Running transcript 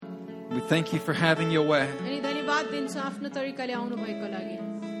We thank you for having your way. अनि धन्यवाद दिन्छु आफ्नो तरिकाले आउनु भएको लागि.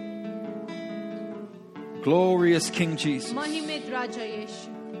 Glorious King Jesus. महिमित राजा येशू,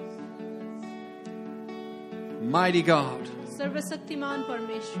 Mighty God. सर्वशक्तिमान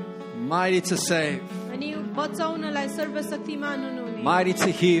परमेश्वर, Mighty to save. अनि बचाउनलाई सर्वशक्तिमान हुनुहुने, Mighty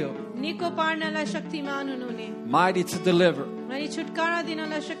to heal. निको पार्नलाई शक्तिमान हुनुहुने, Mighty to deliver. अनि छुटकारा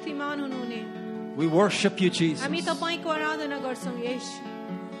दिनलाई Shaktimaan हुनुहुने. We worship you, Jesus. हामी तपाईको आराधना गर्छौं येशू.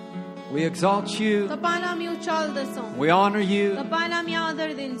 We exalt you. तपाईलाई हामी उचाल्दछौं. We honor you. तपाईलाई हामी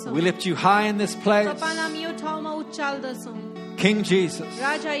आदर दिन्छौं. We lift you high in this place. तपाईलाई हामी यो ठाउँमा उचाल्दछौं. King Jesus.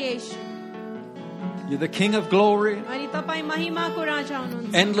 Raja Yeshu, You're the King of glory. अनि तपाई महिमाको राजा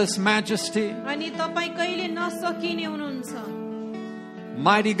हुनुहुन्छ. Endless majesty. अनि तपाई कहिले नसकिने हुनुहुन्छ.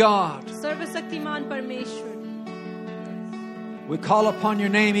 Mighty God. सर्वशक्तिमान परमेश्वर, We call upon your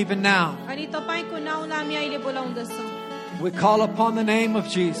name even now. अनि तपाईको नाउँलाई हामी अहिले बोलाउँदछौं. We call upon the name of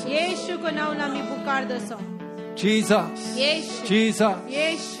Jesus. येशूको नाउँलाई हामी पुकार्दछौं. Jesus. Yeshu, Jesus.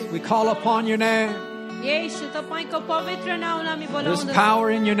 Yeshu, We call upon your name. येशू, तपाईको पवित्र नाउँलाई हामी There's बोलाउँदछौं. power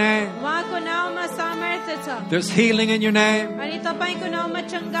in your name. उहाँको नाउँमा सामर्थ्य छ. There's healing in your name. अनि तपाईको नाउँमा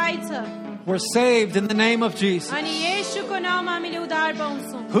चंगाई छ. We're saved in the name of Jesus. अनि येशूको नाउँमा हामीले उद्धार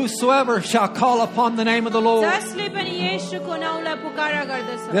पाउँछौं. Whosoever shall call upon the name of the Lord, जसले पनि येशूको नाउँलाई पुकारा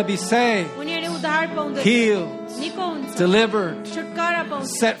गर्दछ, they'll be saved, उनीहरूले उद्धार पाउँदछ, healed, निको हुन्छ, delivered, छुटकारा पाउँछ,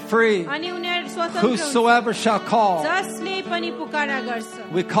 set free. अनि उनीहरू स्वतन्त्र हुन्छ. Whosoever shall call. जसले पनि पुकारा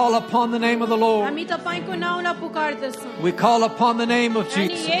गर्छ, We call upon the name of the Lord. हामी तपाईको नाउँलाई पुकार्दछौं. We call upon the name of अनि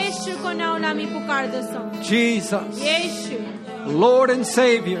Jesus. येशूको नाउँलाई हामी पुकार्दछौं. Jesus, Yeshu, Lord and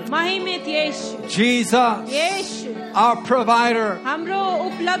Savior. महिमित Yeshu, Jesus, Yeshu, our provider. हाम्रो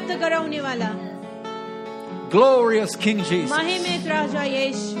उपलब्ध गराउनेवाला, Glorious King Jesus. महिमित Raja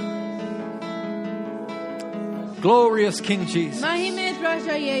Yeshu, Glorious King Jesus. महिमित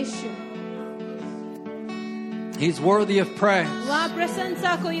Raja Yeshu. He's worthy of praise. उहाँ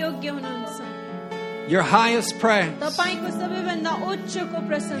प्रशंसाको योग्य हुनुहुन्छ. Your highest praise. तपाईको सबैभन्दा उच्चको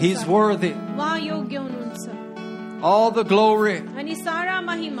प्रशंसा, He's worthy. उहाँ योग्य हुनुहुन्छ. All the glory अनि सारा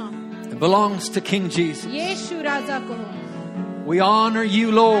महिमा belongs to King Jesus. येशू राजाको हो. We honor you,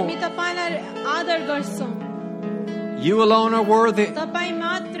 हामी Lord. तपाईलाई आदर गर्छौं. You alone are worthy. तपाई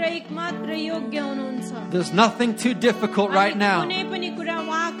मात्र एकमात्र योग्य हुनुहुन्छ. There's nothing too difficult right अनि now. कुनै पनि कुरा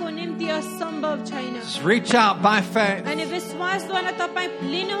उहाँको निम्ति असम्भव छैन. Just reach out by faith. अनि विश्वासद्वारा तपाई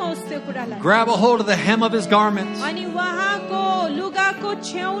लिनुहोस् त्यो कुरालाई. Grab a hold of the hem of his garments. अनि उहाँको लुगाको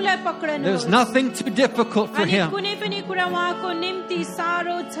छेउलाई पक्डनुहोस्. There's nothing too difficult for अनि him. कुनै पनि कुरा उहाँको निम्ति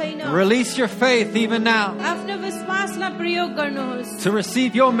सारो छैन. Release your faith even now आफ्नो विश्वासलाई प्रयोग गर्नुहोस्. to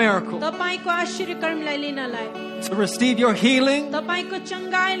receive your miracle, तपाईको आश्चर्य कर्मलाई लिनलाई, to receive your healing, तपाईको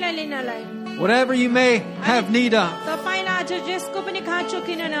चंगाईलाई लिनलाई, whatever you may have need of. तपाईलाई आज जसको पनि खाँचो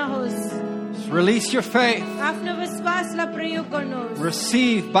किन नहोस्, Just release your faith. आफ्नो विश्वासलाई प्रयोग गर्नुहोस्.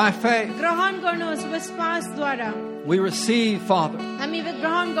 Receive by faith. ग्रहण गर्नुहोस् विश्वासद्वारा. We receive, Father, हामी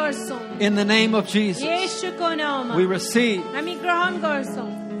ग्रहण गर्छौं. in the name of Jesus. येशूको नाउँमा We receive, हामी ग्रहण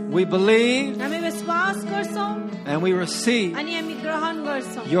गर्छौं. we believe, हामी विश्वास गर्छौं and we receive अनि हामी ग्रहण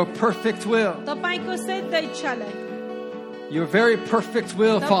गर्छौं. your perfect will. तपाईको सिद्ध इच्छालाई, Your very perfect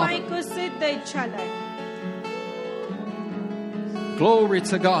will, Father. तपाईको सिद्ध इच्छालाई. Glory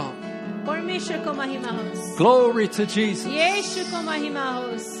to God. परमेश्वरको महिमा होस्. Glory to Jesus. येशूको महिमा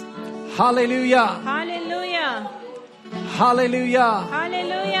होस्. Hallelujah. Hallelujah, Hallelujah.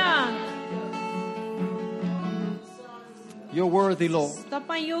 Hallelujah. You're worthy, Lord.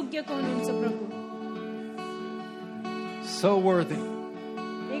 तपाईं योग्यको हुनुहुन्छ प्रभु. So worthy.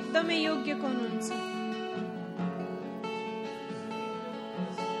 एकदमै योग्यको हुनुहुन्छ.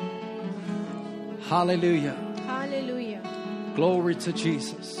 Hallelujah. Hallelujah. Glory to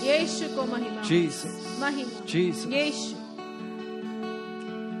Jesus. येशूको महिमा. Jesus. महिमा. Jesus. Yeshu.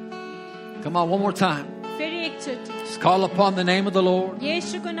 Come on, one more time. फेरि एकचोटि Just call upon the name of the Lord.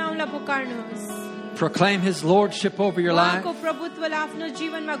 येशूको नाउँलाई पुकार्नुहोस्. Proclaim his lordship over your life. उहाँको प्रभुत्वलाई आफ्नो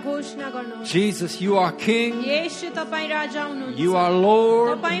जीवनमा घोषणा गर्नुहोस्. Jesus, you are King. येशू तपाईं राजा हुनुहुन्छ. You are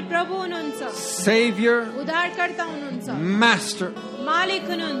Lord, तपाईं प्रभु हुनुहुन्छ. Savior, उद्धारकर्ता हुनुहुन्छ. Master. मालिक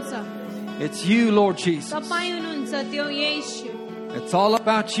हुनुहुन्छ. It's you, Lord Jesus. तपाईं हुनुहुन्छ त्यो येशू. It's all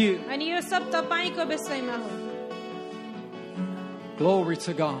about you. अनि यो सब तपाईंको विषयमा हो. Glory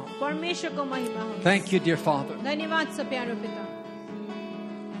to God. परमेश्वरको महिमा हो. Thank you, dear Father. धन्यवाद छ प्यारो पिता.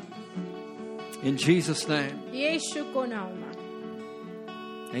 In Jesus' name. येशूको नाउँमा.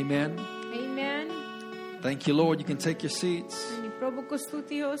 Amen. Amen. Thank you, Lord. You can take your seats. अनि प्रभुको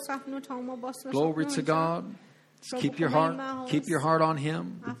स्तुति होस्. आफ्नो ठाउँमा बस्न Glory to सक्नुहुन्छ. God. Keep your heart on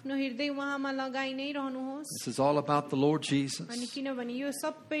Him. आफ्नो हृदय उहाँमा लगाइ नै रहनुहोस् This is all about the Lord Jesus. अनि किनभने यो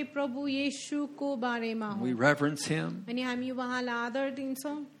सबै प्रभु येशूको बारेमा हो We reverence Him. अनि हामी उहाँलाई आदर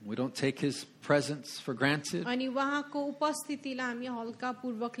दिन्छौं We don't take His presence for granted. अनि उहाँको उपस्थितिलाई हामी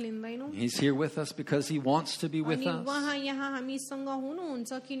हल्कापूर्वक लिँदैनौं He's here with us because He wants to be with अनि us. उहाँ यहाँ हामीसँग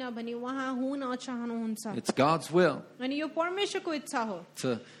हुनुहुन्छ किनभने उहाँ हुन चाहनुहुन्छ It's God's will अनि यो परमेश्वरको इच्छा हो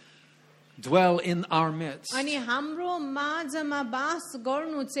to dwell in our midst. अनि हाम्रो माझमा वास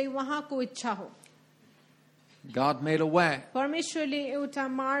गर्नु चाहिँ उहाँको इच्छा हो God made a way परमेश्वरले एउटा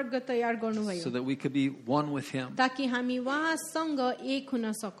मार्ग तयार गर्नुभयो so that we could be one with Him. ताकि हामी उहाँसँग एक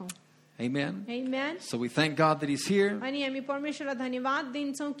हुन सकौं Amen. Amen. So we thank God that He's here. अनि हामी परमेश्वरलाई धन्यवाद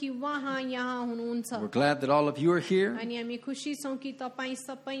दिन्छौं कि उहाँ यहाँ हुनुहुन्छ We're glad that all of you are here. अनि हामी खुसी छौं कि तपाई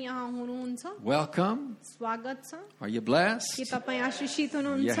सबै यहाँ हुनुहुन्छ Welcome. स्वागत छ Are you के blessed? तपाई आशीषित Are you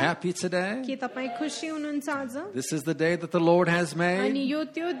हुनुहुन्छ happy today? के तपाई खुसी हुनुहुन्छ आज This is the day that the Lord has अनि made. यो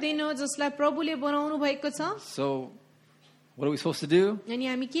त्यो दिन हो जसलाई प्रभुले बनाउनु भएको छ So what are we supposed to do? अनि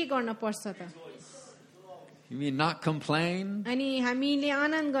हामी के गर्न पर्छ त You mean not complain? अनि हामीले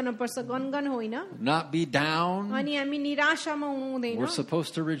आनन्द गर्न पर्छ गनगन होइन Not be down? अनि हामी निराशामा हुनु हुँदैन We're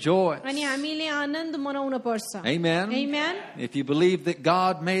supposed to rejoice. अनि हामीले आनन्द मनाउन पर्छ Amen. Amen. If you believe that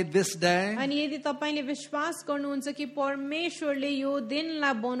God made this day, अनि यदि तपाईले विश्वास गर्नुहुन्छ कि परमेश्वरले यो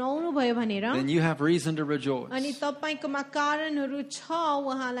दिनलाई बनाउनु भयो भनेर then you have reason to rejoice. अनि तपाईकोमा कारणहरू छ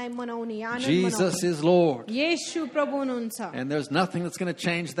उहाँलाई मनाउने आनन्द Jesus मनाउने is Lord. येशू प्रभु हुनुहुन्छ And there's nothing that's going to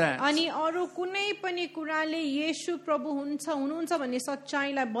change that. अनि अरु कुनै पनि कुराले येशू प्रभु हुनुहुन्छ भन्ने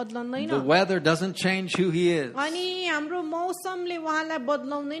सच्चाइलाई बदल्दैन The weather doesn't change who He is. अनि हाम्रो मौसमले उहाँलाई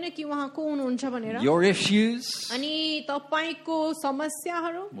बदलाउँदैन कि उहाँ को हुनुहुन्छ भनेर Your issues, अनि तपाईको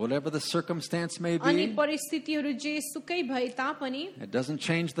समस्याहरू whatever the circumstance may अनि be, परिस्थितिहरू जे सुकै भए तापनि it doesn't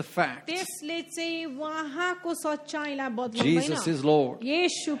change the fact. त्यसले चाहिँ उहाँको सच्चाइलाई Jesus is बदलाउँदैन Lord.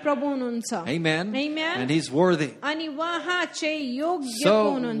 येशू प्रभु हुनुहुन्छ Amen. Amen. And He's worthy. अनि उहाँ चाहिँ योग्यको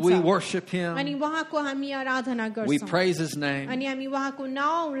So we हुनुहुन्छ worship अनि Him. उहाँको हामी आराधना We गर्छौं praise His name. अनि हामी उहाँको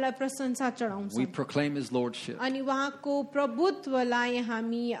नाउँलाई प्रशंसा We चढाउँछौं proclaim His Lordship अनि उहाँको प्रभुत्वलाई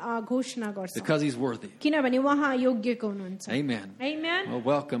हामी घोषणा गर्छौं because He's worthy. किनभने उहाँ योग्यको हुनुहुन्छ Amen. Amen. Well,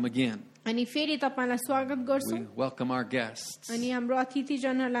 welcome again. अनि फेरि तपाईलाई स्वागत गर्छौं We welcome our guests. अनि हाम्रो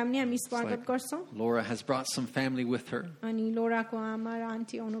अतिथिजनहरूलाई पनि हामी स्वागत गर्छौं Laura has brought some family with her. अनि लोराको आमा र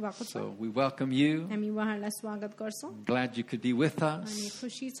आन्टी आउनु भएको छ So we welcome you. हामी उहाँहरूलाई स्वागत गर्छौं Glad you could be with अनि us.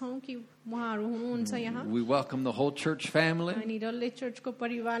 खुसी छौं कि उहाँहरू हुनुहुन्छ यहाँ We welcome the whole church family. अनि डल्ले चर्चको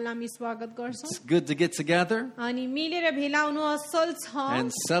परिवारलाई हामी स्वागत गर्छौं It's good to get together अनि मिलेर भेला हुनु असल छ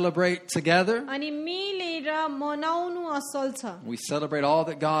and celebrate together. अनि मिलेर मनाउनु असल छ We celebrate all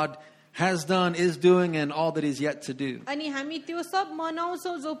that God has done, is doing, and all that He's yet to do. अनि हामी त्यो सब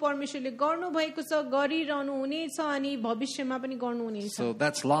मनाउँछौं जो परमेश्वरले गर्नु भएको छ गरिरहनु हुनेछ अनि भविष्यमा पनि गर्नु हुनेछ So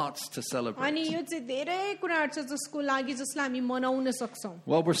that's lots to अनि celebrate. यो चाहिँ धेरै कुराहरु छ जसको लागि जसलाई हामी मनाउन सक्छौं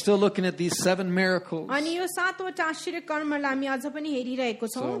Well, we're still looking at these 7 miracles. अनि यो 7वटा आश्चर्य कर्मलाई हामी अझ पनि हेरिरहेको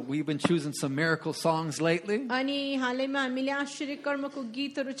छौं So we've been choosing some miracle songs lately. अनि हालैमा हामीले आश्चर्य कर्मको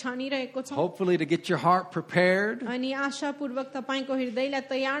गीतहरू छानिरहेको छौं Hopefully to get your heart prepared अनि आशापूर्वक तपाईको हृदयलाई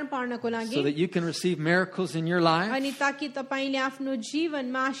तयार पार्नको so लागि that you can receive miracles in your life. अनि ताकि तपाईले आफ्नो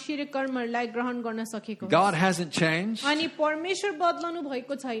जीवनमा आश्चर्य कर्महरूलाई ग्रहण गर्न सकेको God hasn't changed. अनि परमेश्वर बदल्नु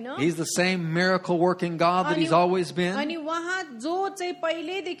भएको छैन He's the same miracle working God that He's always been. अनि उहाँ जो चाहिँ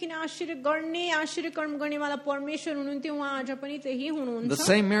पहिलेदेखि आश्चर्य गर्ने आश्चर्य कर्म गर्नेवाला परमेश्वर हुनुहुन्थ्यो उहाँ आज पनि त्यही The हुनुहुन्छ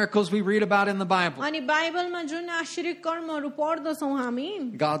same miracles we read about in the Bible. अनि बाइबलमा जुन आश्चर्य कर्महरू पढ्दछौं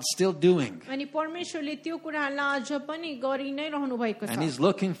हामी God's still doing. अनि परमेश्वरले त्यो कुराहरूलाई अझ पनि गरि नै रहनु भएको And छ He's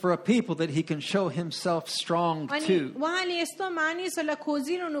looking for a people that He can show Himself strong अनि to. उहाँले यस्तो मानिसहरूलाई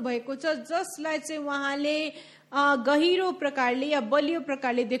खोजिरहनु भएको छ जसलाई चाहिँ उहाँले गहिरो प्रकारले या बलियो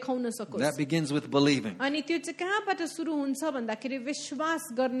प्रकारले देखाउन सकोस् That begins with believing. अनि त्यो चाहिँ कहाँबाट सुरु हुन्छ भन्दाखेरि विश्वास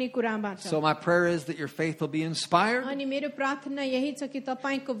गर्ने कुराबाट So my prayer is that your faith will be inspired अनि मेरो प्रार्थना यही छ कि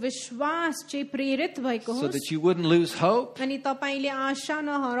तपाईको विश्वास चाहिँ प्रेरित भएको so होस् that you wouldn't lose hope. अनि तपाईले आशा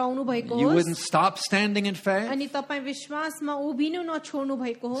नहराउनु भएको You होस् wouldn't stop standing in faith अनि तपाई विश्वासमा उभिनु नछोड्नु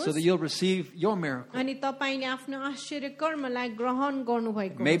भएको so होस् that you'll receive your miracle. अनि तपाईले आफ्नो आश्चर्य कर्मलाई ग्रहण गर्नु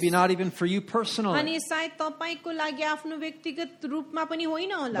भएको Maybe होस् not even for you personally, अनि सायद तपाईको लागि आफ्नो व्यक्तिगत रूपमा पनि होइन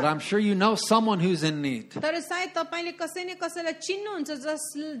but होला I'm sure you know someone who's in need. तर सायद तपाईले कसै न कसैलाई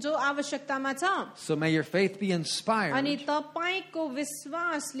चिन्नुहुन्छ जो आवश्यकतामा छ So may your faith be inspired अनि तपाईको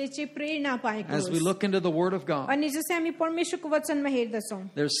विश्वासले चाहिँ प्रेरणा पाएको as we होस् look into the Word of God. अनि जसै हामी परमेश्वरको वचनमा हेर्दछौं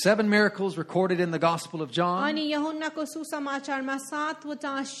There's 7 miracles recorded in the Gospel of John, अनि यूहन्नाको सुसमाचारमा 7वटा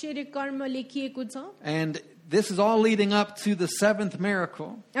आश्चर्य कर्म लेखिएको छ and this is all leading up to the 7th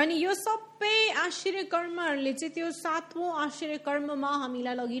miracle, अनि यो सबै सबै आश्चर्य कर्महरूले चाहिँ त्यो 7औं आश्चर्य कर्ममा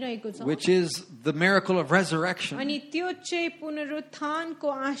हामीलाई लगिरहेको छ which is the miracle of resurrection. अनि त्यो चाहिँ पुनरुत्थानको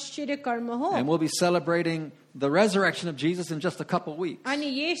आश्चर्य कर्म हो And we'll be celebrating the resurrection of Jesus in just a couple weeks. अनि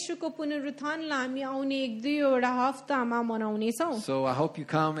येशूको पुनरुत्थानलाई हामी आउने 1-2 हप्तामा मनाउने छौं So I hope you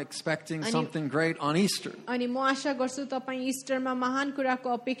come expecting something great on Easter. अनि म आशा गर्छु तपाई इस्टरमा महान कुराको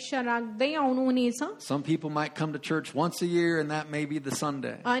अपेक्षा राख्दै आउनुहुनेछ Some people might come to church once a year and that may be the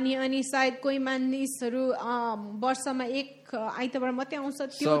Sunday. अनि सायद कोही मानिसहरू वर्षमा एक आइतबार मात्रै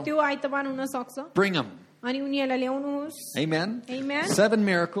आउँछ So- त्यो आइतबार हुन सक्छ Bring them. अनि उनीहरूलाई ल्याउनुहोस् Amen. Amen. 7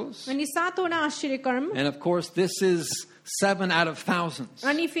 miracles. अनि 7वटा आश्चर्य कर्म And of course, this is 7 out of thousands.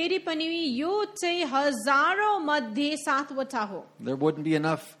 अनि फेरि पनि यो चाहिँ हजारौं मध्ये 7वटा हो There wouldn't be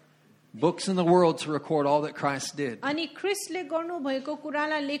enough books in the world to record all that Christ did. अनि ख्रिस्टले गर्नु भएको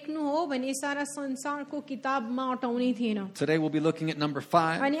कुरालाई लेख्नु हो भने सारा संसारको किताबमा अटाउने थिएन Today we'll be looking at number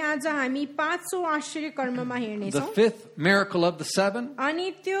 5. अनि आज हामी 5औं आश्चर्य कर्ममा The हेर्नेछौं 5th miracle of the 7. अनि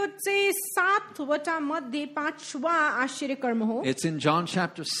त्यो चाहिँ 7वटा मध्ये 5वां आश्चर्य कर्म हो It's in John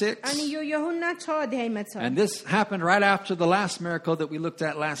chapter 6. अनि यो यूहन्ना 6 अध्यायमा छ And this happened right after the last miracle that we looked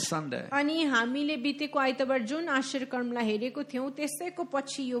at last Sunday. अनि हामीले बितेको आइतबार जुन आश्चर्य कर्मलाई हेरेको थियौं त्यसैको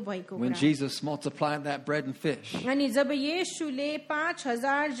पछि यो भएको When कुरा Jesus multiplied that bread and fish. अनि जब येशूले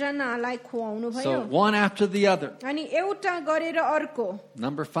 5000 जनालाई खुवाउनु भयो So one after the other. अनि एउटा गरेर अर्को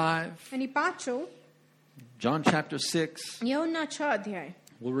Number 5, अनि 5औं John chapter 6. यूहन्ना 6 अध्याय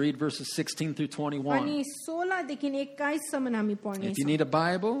We'll read verses 16 through 21. अनि 16 देखि 21 सम्म हामी पढ्ने If you छौं need a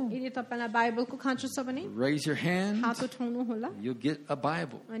Bible, यदि तपाईलाई बाइबलको खाँचो छ भने raise your hand. हात उठाउनु होला You'll get a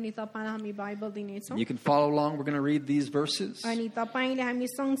Bible. अनि तपाईलाई हामी बाइबल दिने छौं You can follow along. We're going to read these verses. अनि तपाईले हामी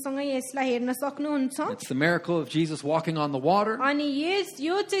सँगसँगै यसलाई हेर्न सक्नुहुन्छ It's the miracle of Jesus walking on the water. अनि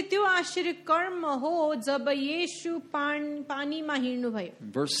यो चाहिँ त्यो आश्चर्य कर्म हो जब येशू पानीमा हिँड्नु भयो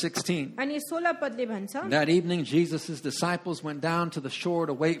Verse 16. अनि 16 पदले भन्छ That evening, Jesus' disciples went down to the shore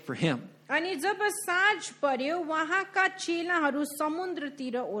to wait for him. अनि जब साँझ पर्यो वहाँका चेलाहरू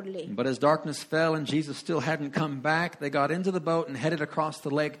समुद्रतिर ओर्ले But as darkness fell and Jesus still hadn't come back, they got into the boat and headed across the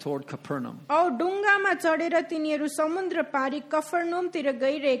lake toward Capernaum. औ ढुङ्गामा चढेर तिनीहरू समुद्र पारी कफरनहुमतिर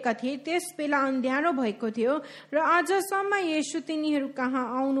गइरहेका थिए त्यस बेला अन्ध्यारो भएको थियो र आजसम्म येशू तिनीहरू कहाँ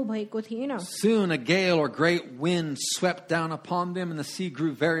आउनु भएको थिएन Soon a gale or great wind swept down upon them and the sea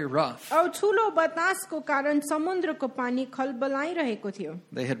grew very rough. औ ठूलो बतासको कारण समुद्रको पानी खलबलाइरहेको थियो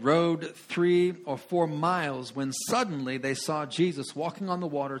They had rowed 3 or 4 miles when suddenly they saw Jesus walking on the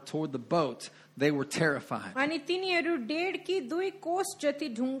water toward the boat. They were terrified. अनि तिनीहरू 1.5 कि 2 कोस जति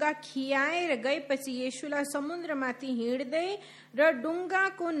ढुङ्गा खियाएर गएपछि येशूलाई समुद्रमाथि हिँड्दै र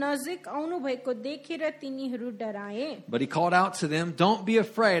ढुङ्गाको नजिक आउनु भएको देखेर तिनीहरू डराए But he called out to them, "Don't be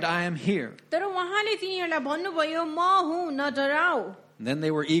afraid, I am here." तर उहाँले तिनीहरूलाई भन्नुभयो म हुँ न डराऊ Then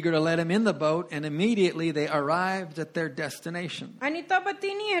they were eager to let him in the boat, and immediately they arrived at their destination. अनि तब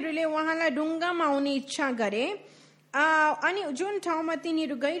तिनीहरूले उहाँलाई ढुङ्गामा आउने इच्छा गरे अनि जुन ठाउँमा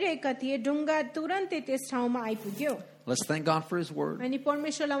तिनीहरू गइरहेका थिए ढुङ्गा तुरन्तै त्यस ठाउँमा आइपुग्यो Let's thank God for his word, अनि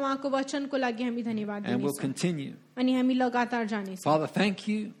परमेश्वरलाई उहाँको वचनको लागि हामी धन्यवाद and we'll दिन्छौँ continue. अनि हामी लगातार जानेछौँ Father, thank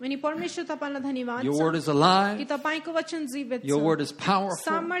you. अनि परमेश्वर तपाईलाई धन्यवाद Your छ word is कि alive. तपाईको वचन जीवित Your छ word is powerful.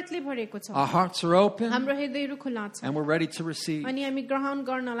 सामर्थ्यले भरेको छ Our hearts are open, हाम्रो हृदयहरू खुला छ and we're ready to receive. अनि हामी ग्रहण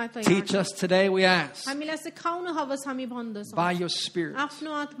गर्नलाई तयार Teach छौँ us today, we ask, हामीलाई सिकाउनु हवस् हामी भन्दछौँ by your Spirit.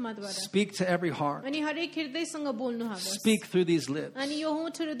 आफ्नो आत्माद्वारा Speak to every heart. अनि हरेक हृदयसँग बोल्नु हवस् Speak through these lips. अनि यो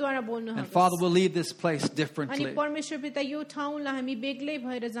होठहरूद्वारा बोल्नु And हवस् Father, we'll leave this place अनि differently. परमेश्वर पिता यो ठाउँलाई हामी बेग्लै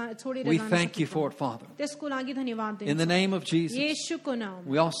भएर छोडेर We जान thank you सकिन्छ for it, Father. त्यसको लागि धन्यवाद In the दिन्छौँ name of Jesus, येशूको नाम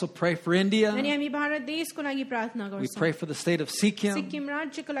we also pray for India. अनि हामी भारत देशको लागि प्रार्थना We गर्छौँ pray for the state of Sikkim. Sikkim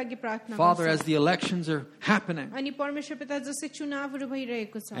राज्यको लागि प्रार्थना Father, गर्छौँ as the elections are happening अनि परमेश्वर पिता जसै चुनावहरू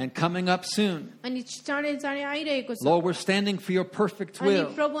भइरहेको छ and coming up soon, अनि चाँडै चाँडै आइरहेको छ Lord, we're standing for your perfect अनि will.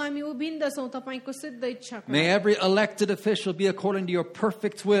 प्रभु हामी उभिन्दछौँ तपाईको सिद्ध इच्छाको May every elected official be according to your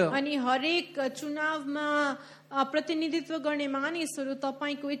perfect will. अनि हरेक चुनावमा प्रतिनिधित्व गर्ने मानिसहरू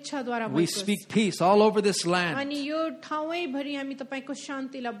तपाईको इच्छाद्वारा We भएको speak peace all over this land. अनि यो ठाउँै भरि हामी तपाईको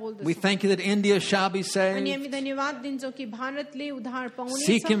शान्तिलाई We बोल्दछौँ thank you that India shall be अनि saved. हामी धन्यवाद दिन्छौँ कि भारतले उद्धार पाउनेछ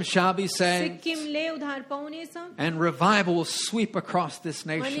Sikkim shall be saved. सिक्किमले उद्धार पाउनेछ And revival will sweep across this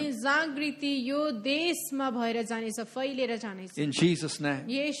अनि nation. जागृति यो देशमा भएर जानेछ फैलिएर जानेछ In Jesus' name.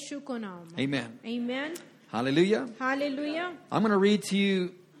 येशूको नाममा Amen. आमेन Hallelujah. हालेलुया I'm going to read to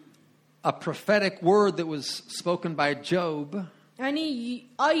you a prophetic word that was spoken by Job. अनि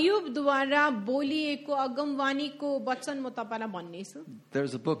अयुबद्वारा बोलिएको अगमवाणीको वचन म तपाईलाई भन्ने छु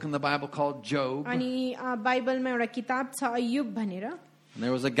There's a book in the Bible called Job. अनि बाइबलमा एउटा किताब छ अयुब भनेर And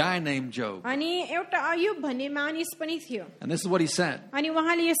there was a guy named Job. अनि एउटा अयुब भन्ने मानिस पनि थियो And this is what he said. अनि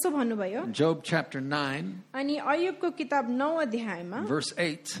उहाँले यसो भन्नुभयो In Job chapter 9, अनि अयुबको किताब 9 अध्यायमा verse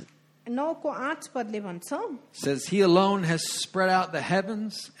 8, 9 को 8 पदले भन्छ says, He alone has spread out the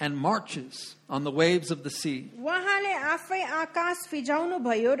heavens and marches on the waves of the sea. उहाँले आफै आकाश फिजाउनु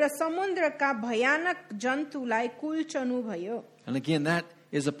भयो र समुद्रका भयानक जन्तुलाई कुल्चनु भयो. And again, that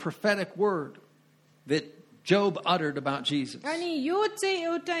is a prophetic word that Job uttered about Jesus. अनि यो चाहिँ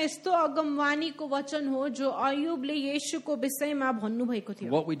एउटा यस्तो अगमवाणीको वचन हो जो अयुबले येशूको विषयमा भन्नुभएको थियो.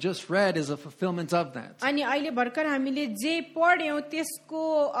 What we just read is a fulfillment of that. अनि अहिले भर्खर हामीले जे पढ्यौं त्यसको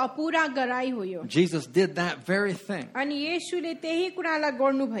पूरा गराइ हो यो. Jesus did that very thing. अनि येशूले त्यही कुरालाई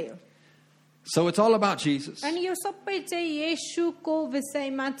गर्नुभयो. So it's all about Jesus. अनि यो सबै चाहिँ येशूको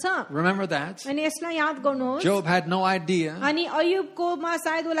विषयमा छ. Remember that. अनि यसलाई याद गर्नुहोस्. Job had no idea. अनि अयुबकोमा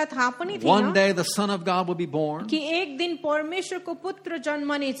सायद उसलाई थाहा पनि थिएन. One day the Son of God will be born. कि एक दिन परमेश्वरको पुत्र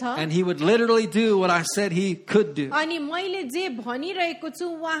जन्मने छ. And he would literally do what I said he could do. अनि मैले जे भनिरहेको छु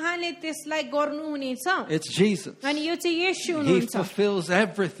उहाँले त्यसलाई गर्नुहुनेछ. It's Jesus. अनि यो चाहिँ येशू He हुनुहुन्छ. fulfills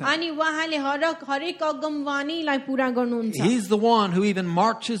everything. अनि उहाँले हरेक अगमवाणीलाई पूरा गर्नुहुन्छ. He's the one who even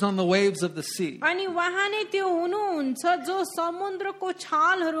marches on the waves of the sea. अनि उहाँले त्यो हुनुहुन्छ जो समुद्रको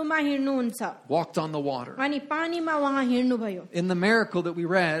छालहरूमा हिँड्नुहुन्छ. Walked on the water. अनि पानीमा उहाँ हिँड्नुभयो. In the miracle that we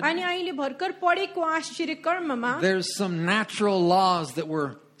read, अनि अहिले भर्खर पढेको आश्चर्य कर्ममा there's some natural laws that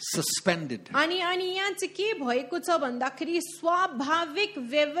were suspended. अनि यहाँ चाहिँ के भएको छ भन्दाखेरि स्वाभाविक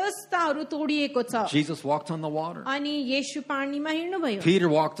व्यवस्थाहरू तोडिएको छ. Jesus walked on the water. अनि येशू पानीमा हिँड्नुभयो. Peter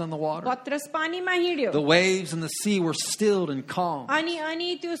walked on the water. पत्रस पानीमा हिँड्यो. The waves and the sea were stilled and calm.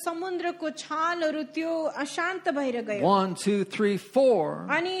 अनि त्यो समुद्रको छालहरू त्यो अशान्त भएर गयो. 1, 2, 3, 4.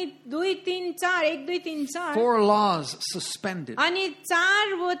 अनि 2 3 4 1 2 3 4 4 laws suspended. अनि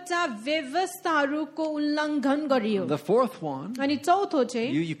 4वटा व्यवस्थाहरूको उल्लङ्घन गरियो. The fourth one, अनि चौथो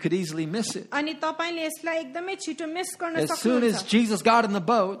चाहिँ you could easily miss it. अनि तपाईले यसलाई एकदमै छिटो मिस गर्न As soon as सक्नुहुन्छ. Jesus got in the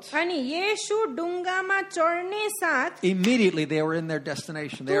boat, अनि येशू डुङ्गामा चढ्ने साथ immediately they were in their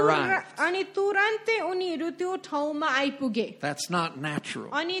destination. They arrived. अनि तुरन्तै उनीहरू त्यो ठाउँमा आइपुगे. That's not natural.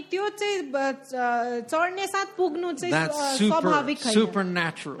 अनि त्यो चाहिँ चढ्ने साथ पुग्नु चाहिँ That's स्वाभाविक होइन.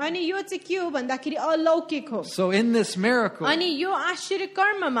 supernatural. अनि यो चाहिँ के हो भन्दाखेरि अलौकिक हो. So in this miracle, अनि यो आश्चर्य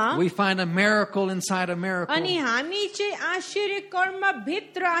कर्ममा we find a miracle inside a miracle. अनि हामी चाहिँ आश्चर्य कर्म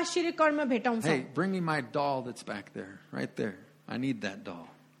भित्र आश्चर्य कर्म भेटाउँछौँ. Hey, bring me my doll that's back there, right there. I need that doll.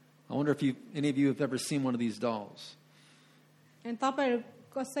 I wonder if any of you have ever seen one of these dolls. अनि तपाईहरु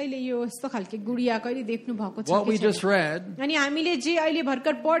कसैले यो यस्तो खालके गुडिया कहिले देख्नु भएको छ What we कि just छैन? read, अनि हामीले जे अहिले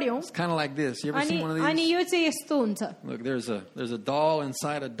भर्खर पढ्यौं it's kind of like this. You ever अनि seen one of अनि these? यो चाहिँ यस्तो हुन्छ. Look, there's a doll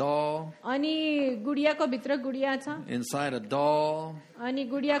inside a doll, अनि गुडियाको भित्र गुडिया छ. inside a doll. अनि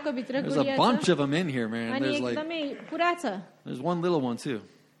गुडियाको भित्र There's a गुडिया bunch छ. of them in here, man. अनि There's like, एकदमै पुरा छ. there's one little one too.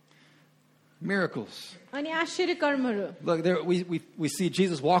 Miracles. अनि आश्चर्य कर्महरू. Look, there we see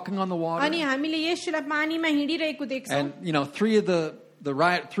Jesus walking on the water, अनि हामीले येशूलाई पानीमा हिँडिरहेको देख्छौँ. and you know, three of the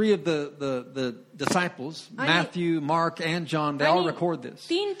disciples, अनि- Matthew, Mark, and John, they all अनि record this.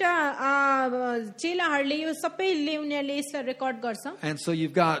 तीनटा चेलाहरूले यो सबैले उनीहरूले यसलाई रेकर्ड गर्छ. And so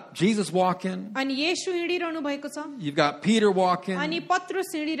you've got Jesus walking, अनि येशू हिँडिरहनु भएको छ. you've got Peter walking, अनि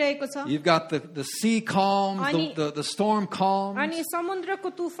पत्रुस हिँडिरहेको छ. you've got the sea calm, अनि- the storm calm. अनि समुद्रको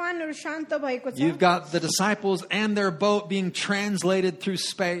तुफानहरू शान्त भएको छ. You've got the disciples and their boat being translated through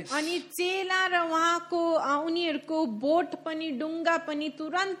space. अनि चेला र उहाँको उनीहरूको बोट पनि डुङ्गा पनि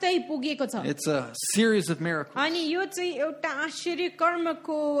तुरन्तै पुगेको छ. It's a series of miracles. अनि यो चाहिँ एउटा आश्चर्य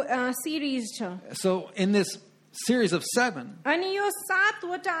कर्मको सिरिज छ. So in this series of 7, अनि यो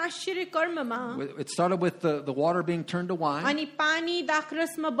 7वटा आश्चर्य कर्ममा it started with the water being turned to wine. अनि पानी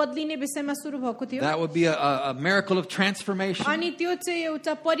दाखरसमा बदलिने विषयमा सुरु भएको थियो. That would be a miracle of transformation. अनि त्यो चाहिँ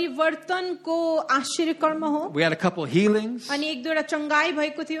एउटा परिवर्तनको आश्चर्य कर्म हो. We had a couple of healings. अनि एक दुईवटा चङ्गाई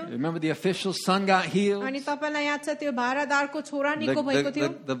भएको थियो. Remember the official's son got healed. अनि तपाईलाई याद छ त्यो भारादारको छोरा The, निको भएको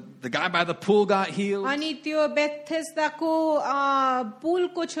थियो. the guy by the pool got healed. अनि त्यो बेथेस्दाको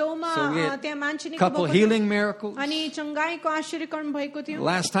पुलको छेउमा So we had त्यहाँ मान्छे a निको couple भएको थियो. healing miracles. अनि चङ्गाईको आश्चर्य कर्म भएको थियो.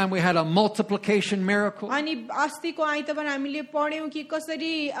 Last time we had a multiplication miracle. अनि अस्तिको आइतबार हामीले पढ्यौं कि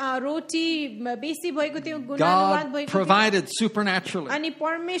कसरी रोटी बेसी भएको थियो, गुणानुवाद God भएको थियो. provided supernaturally. अनि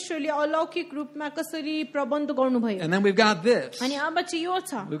परमेश्वरले अलौकिक रूपमा कसरी प्रबन्ध गर्नुभयो. And then we've got this. अनि अब चाहिँ यो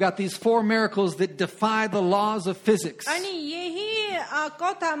छ. We've got these 4 miracles that defy the laws of physics. अनि यही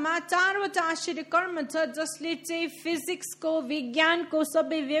कथामा 4वटा आश्चर्य कर्म छ जसले चाहिँ फिजिक्सको विज्ञानको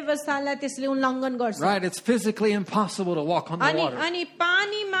सबै व्यवस्थालाई त्यसले उल्लङ्घन गर्छ. Right? It's physics physically impossible to walk on the water. अनि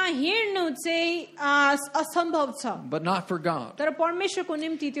पानीमा हिँड्नु चाहिँ असम्भव छ, But not for God. तर परमेश्वरको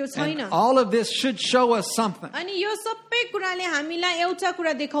निम्ति त्यो छैन. And all of this should show us something. अनि यो सबै कुराले हामीलाई एउटा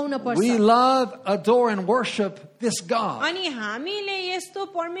कुरा देखाउन We पर्छ. love, adore, and worship this God अनि हामीले यस्तो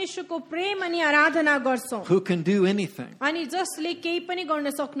परमेश्वरको प्रेम अनि आराधना गर्छौं, who can do anything. अनि जसले केही पनि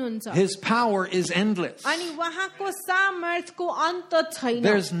गर्न सक्नुहुन्छ. His power is endless. अनि उहाँको सामर्थ्यको अन्त छैन.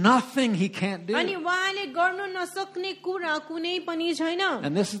 There's nothing he can't do. अनि उहाँले गर्नु नसक्ने कुरा कुनै पनि छैन.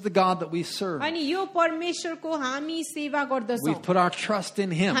 And this is the God that we serve. अनि यो परमेश्वरको हामी सेवा गर्दछौं. We've put our trust in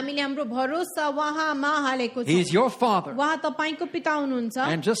him. हामीले हाम्रो भरोसा उहाँमा हालेको He's छौं. your Father. उहाँ तपाईको पिता हुनुहुन्छ.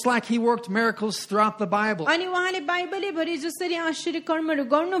 And just like he worked miracles throughout the Bible, अनि उहाँले बाइबलले भरि जसरी आश्चर्य कर्महरू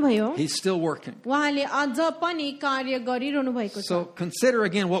गर्नुभयो, he's still working. उहाँले अझ पनि कार्य गरिरहनु भएको छ. So consider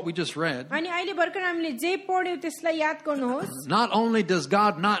again what we just read. अनि अहिले भर्खर हामीले जे पढ्यौं त्यसलाई याद गर्नुहोस्. Not only does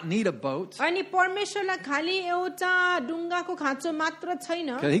God not need a boat, अनि परमेश्वरलाई खाली एउटा डुङ्गाको खाँचो मात्र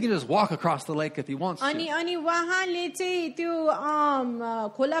छैन. because he can just walk across the lake if he wants अनि to. अनि उहाँले चाहिँ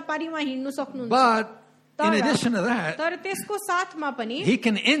त्यो खोला पारीमा हिँड्नु सक्नुहुन्छ. But in तर addition to that, तर त्यसको साथमा पनि he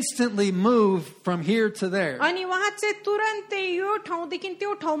can instantly move from here to there अनि उहाँ चाहिँ तुरन्तै यो ठाउँदेखि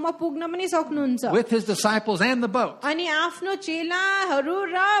त्यो ठाउँमा पुग्न पनि सक्नुहुन्छ. with his disciples and the boat. अनि आफ्नो चेलाहरू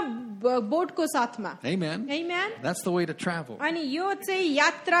र बोटको साथमा. Amen. Amen. That's the way to travel. अनि यो चाहिँ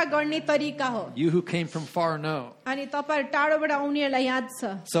यात्रा गर्ने तरिका हो. You who came from far know. अनि तपाईहरु टाढोबाट आउनेहरूलाई याद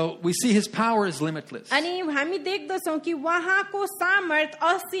छ. So we see his power is limitless. अनि हामी देख्दछौं कि उहाँको सामर्थ्य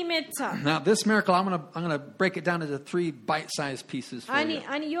असीमित छ. Now this miracle, I'm gonna break it down into 3 bite-sized pieces for you.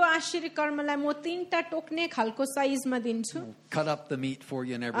 अनि यो आश्चर्य कर्मलाई म 3टा टोक्ने खालको साइजमा दिन्छु. Cut up the meat for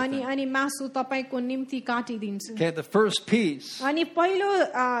you and अनि everything. मासु तपाईको निम्ति काटिदिन्छु. Okay, the first piece अनि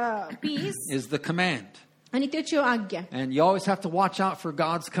पहिलो पिस is the command. अनि त्यो चाहिँ आज्ञा. And you always have to watch out for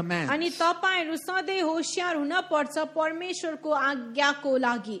God's अनि commands. तपाईहरु सधैँ होशियार हुन पर्छ परमेश्वरको आज्ञाको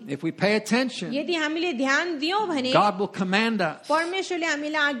लागि. If we pay attention, यदि हामीले ध्यान दियौं भने God will command us. परमेश्वरले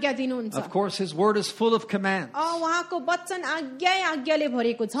हामीलाई आज्ञा दिनुहुन्छ. Of course, his word is full of commands. उहाँको वचन आज्ञाले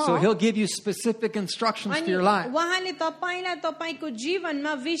भरेको छ. So he'll give you specific instructions for अनि your life. उहाँले तपाईलाई तपाईको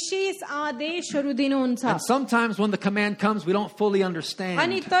जीवनमा विशेष आदेशहरू दिनुहुन्छ. And sometimes when the command comes, we don't fully अनि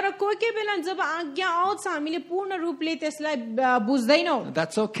understand. तर कोही कोही बेला जब आज्ञा आउँछ हामीले पूर्ण रूपले त्यसलाई बुझ्दैनौं.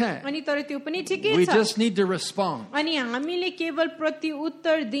 That's okay. अनि तर त्यो पनि ठिकै We छ. just need to respond. अनि हामीले केवल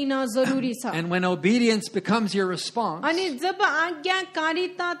प्रत्युत्तर दिन जरुरी छ. And when obedience becomes your response, अनि जब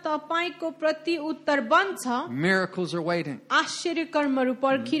आज्ञाकारिता तपाईको प्रत्युत्तर बन्छ, miracles are waiting. आश्चर्य कर्महरू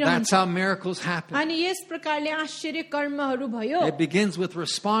पर्खिरहन्छ. That's how miracles happen. अनि यस प्रकारले आश्चर्य कर्महरू भयो. It begins with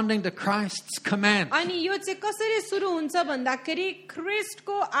responding to Christ's command. अनि यो चाहिँ कसरी सुरु हुन्छ भन्दाखेरि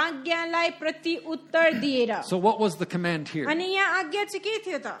ख्रीष्टको आज्ञालाई प्रत्युत्तर दिएर. So what was the command here? अनि यहाँ आज्ञा चाहिँ के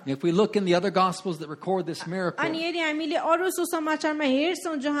थियो त? If we look in the other gospels that record this miracle, अनि यदि हामीले अरु सुसमाचारमा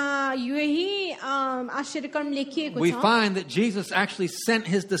हेर्छौं जहाँ यही आश्चर्य कर्म लेखिएको we छ, find that Jesus actually sent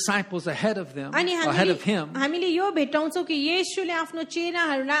his disciples ahead of them, अनि ahead of him. हामीले यो भेटाउँछौं कि येशूले आफ्नो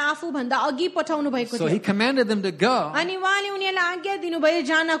चेलाहरूलाई आफूभन्दा अघि पठाउनु भएको So he थियो. commanded them to go, अनि उहाँले उनीहरूलाई आज्ञा दिनुभयो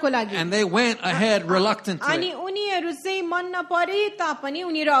जानको लागि. and they went ahead अनि reluctantly. उनीहरू चाहिँ मन नपरे तापनि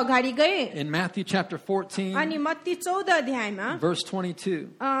उनीहरू अगाडि गए. In Matthew chapter 14, अनि मत्ती 14 अध्यायमा verse 22,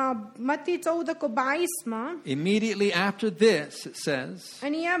 मत्ती 14 को 22 मा immediately after this, it says,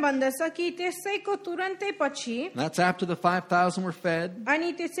 अनि यहाँ भन्दछ कि त्यसैको तुरन्तै पछि that's after the 5,000 were fed,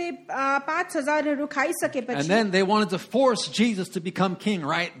 अनि त्यसै 5,000हरू and खाइसकेपछि then they wanted to force Jesus to become king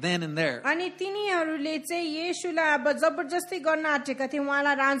right then and there. अनि तिनीहरूले चाहिँ येशूलाई अब जबरजस्ती गर्न आँटेका थिए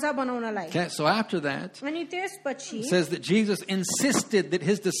उहाँलाई राजा बनाउनलाई. Okay, so after that, अनि त्यसपछि it says that Jesus insisted that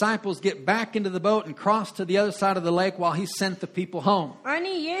his disciples get back into the boat and cross to the other side of the lake while he sent the people home. अनि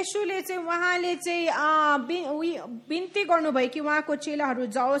येशूले चाहिँ उहाँले चाहिँ बिन्ती गर्नुभयो कि उहाँको चेलाहरू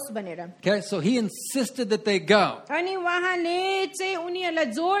जाओस् भनेर. Okay, so he insisted that they go. अनि उहाँले चाहिँ उनीहरूलाई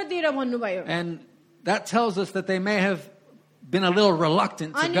जोड दिएर भन्नुभयो. And that tells us that they may have been a little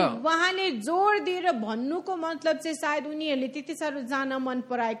reluctant to अनि go. उहाँले जोड दिएर भन्नुको मतलब चाहिँ सायद उनीहरूले त्यति साह्रो जान मन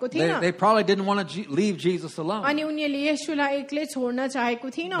पराएको थिएन. They probably didn't want to leave Jesus alone. अनि उनीहरूले येशूलाई एक्लै छोड्न चाहेको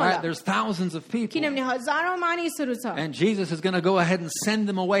थिएन Right? होला. There's thousands of people. किनभने हजारौं मानिसहरू छ. And Jesus is going to go ahead and send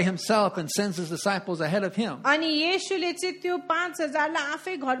them away himself and sends his disciples ahead of him. अनि येशूले चाहिँ त्यो 5,000लाई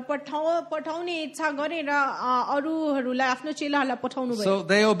आफै घर पठाउने इच्छा गरेर अरूहरूलाई आफ्नो चेलाहरूलाई पठाउनु भयो. So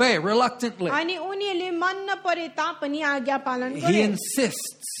they obey reluctantly. अनि उनीहरूले मन नपरे तापनि आज्ञा पालन He गरे.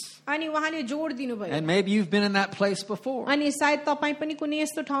 insists. अनि उहाँले जोड दिनुभयो And maybe you've been in that place before. अनि सायद तपाईं पनि कुनै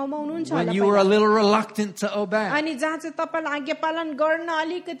यस्तो ठाउँमा हुनुहुन्छ When होला you were a पहिला। little reluctant to obey. अनि जहाँ चाहिँ तपाईलाई आज्ञा पालन गर्न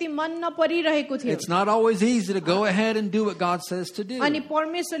अलिकति मन नपरिरहेको थियो It's not always easy to go ahead and do what God says to do. अनि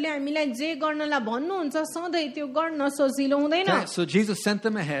परमेश्वरले हामीलाई जे गर्नलाई भन्नुहुन्छ सधैँ त्यो गर्न सजिलो हुँदैन Okay, so Jesus sent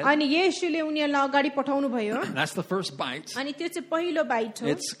them ahead. अनि येशूले उनीहरूलाई अगाडि पठाउनु भयो That's the first bite. अनि त्यो चाहिँ पहिलो बाइट हो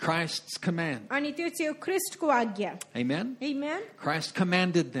It's Christ's command. अनि त्यो चाहिँ ख्रिस्टको आज्ञा Amen? आमेन Christ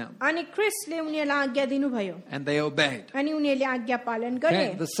commanded them, अनि ख्रिस्टले उनीहरूलाई आज्ञा दिनुभयो and they obeyed. अनि उनीहरूले आज्ञा पालन गरे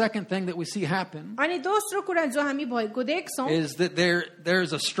Okay, the second thing that we see happen अनि दोस्रो कुरा जो हामी भएको देख्छौं is that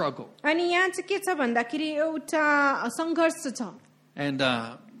there's a struggle. अनि यहाँ चाहिँ के छ भन्दाखेरि एउटा संघर्ष छ And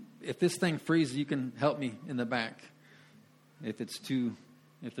if this thing freezes, you can help me in the back. If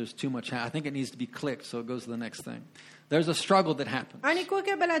there's too much, I think it needs to be clicked, so it goes to the next thing. There's a struggle that happens. अनि कोही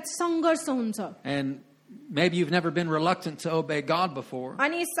कोही बेला संघर्ष हुन्छ And maybe you've never been reluctant to obey God before.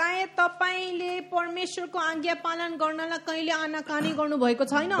 अनि सायद तपाईले परमेश्वरको आज्ञा पालन गर्नलाई कहिले आनाकानी गर्नु भएको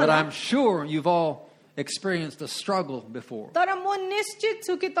छैन But होला I'm sure you've all experienced a struggle before. तर म निश्चित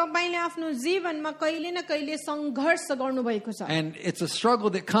छु कि तपाईले आफ्नो जीवनमा कहिले न कहिले संघर्ष गर्नु भएको छ And it's a struggle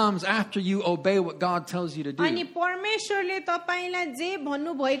that comes after you obey what God tells you to do. अनि परमेश्वरले तपाईलाई जे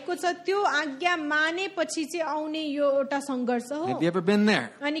भन्नु भएको छ त्यो आज्ञा मानेपछि चाहिँ आउने यो एउटा संघर्ष हो Have you ever been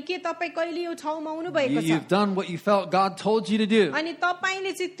there? अनि के तपाई कहिले यो ठाउँमा हुनु भएको छ You've done what you felt God told you to do. अनि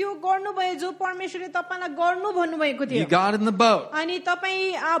तपाईले चाहिँ त्यो गर्नुभयो जो परमेश्वरले तपाईलाई गर्नु भन्नुभएको थियो You got in the boat. अनि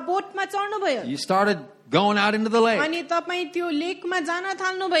तपाई बोटमा चढ्नुभयो You started going out into the lake. अनि तपाई त्यो लेकमा जान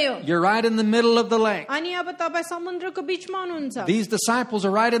थाल्नुभयो You're right in the middle of the lake. अनि अब तपाई समुद्रको बीचमा हुनुहुन्छ These disciples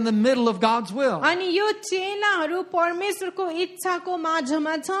are right in the middle of God's will. अनि यो चेलाहरू परमेश्वरको इच्छाको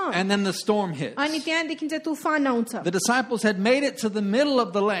माझमा छ And then the storm hits. अनि त्यहाँदेखि चाहिँ तुफान आउँछ The disciples had made it to the middle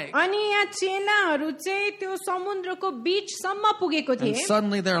of the lake. अनि यहाँ चेलाहरू चाहिँ त्यो समुद्रको बीचसम्म पुगेको And थिए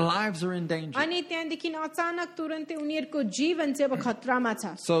suddenly their lives are in danger. अनि त्यहाँदेखि अचानक तुरन्तै उनीहरूको जीवन चाहिँ अब खतरामा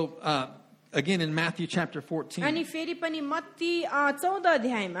छ So, again in Matthew chapter 14, अनि फेरि पनि मत्ती 14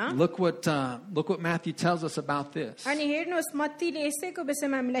 अध्यायमा look what Matthew tells us about this. अनि हेर्नुहोस् मत्तीले यसैको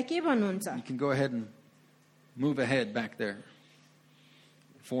विषयमा हामीलाई के भन्नुहुन्छ You can go ahead and move ahead back there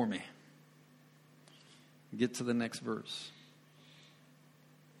for me. Get to the next verse.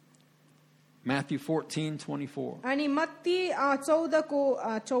 Matthew 14:24. अनि मत्ती 14 को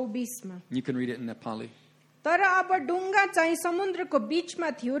 24 मा You can read it in Nepali. तर अब डुङ्गा चाहिँ समुद्रको बीचमा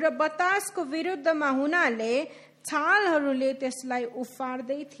थियो र बतासको विरुद्धमा हुनाले छालहरूले त्यसलाई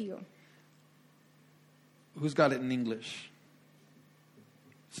उफार्दै थियो Who's got it in English?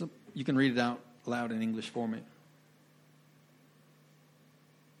 So you can read it out loud in English for me.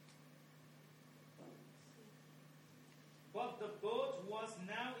 But the boat was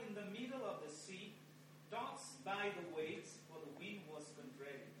now in the middle of the sea, tossed by the waves, for the wind was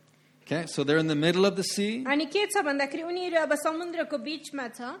contrary. Okay, so they're in the middle of the sea, अनि के छ भन्दाखेरि उनीहरू अब समुद्रको बीचमा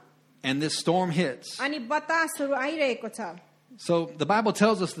छ and this storm hits. अनि बतासहरू आइरहेको छ So the Bible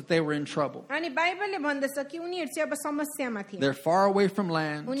tells us that they were in trouble. अनि बाइबलले भन्दछ कि उनीहरू चाहिँ अब समस्यामा थिए They're far away from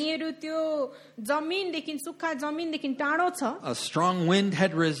land. उनीहरू त्यो जमिनदेखि सुक्खा जमिनदेखि टाढो छ A strong wind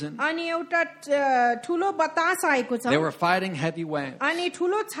had risen. अनि एउटा ठुलो बतास आएको छ They were fighting heavy waves. अनि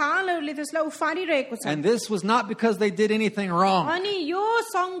ठुलो छालहरूले त्यसलाई उफारिरहेको छ And this was not because they did anything wrong. अनि यो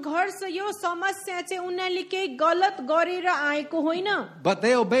सङ्घर्ष यो समस्या चाहिँ उनीहरूले केही गलत गरेर आएको होइन But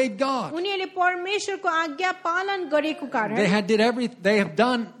they obeyed God. उनीहरूले परमेश्वरको आज्ञा पालन गरेको कारण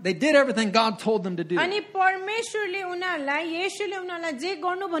They did everything God told them to do. अनि परमेश्वरले उनीहरूलाई येशूले उनीहरूलाई जे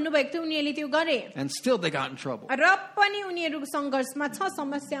गर्नु भन्नुभएको थियो उनीहरूले त्यो गरे And still they got in trouble. र पनि उनीहरू सङ्घर्षमा छ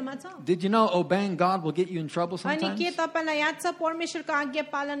समस्यामा छ Did you know obeying God will get you in trouble अनि sometimes? के तपाईलाई याद छ परमेश्वरको आज्ञा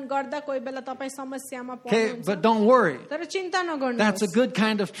पालन गर्दा कोही बेला तपाईँ समस्यामा Okay, पर्नुहुन्छ but don't worry. तर चिन्ता That's a नगर्नुहोस् good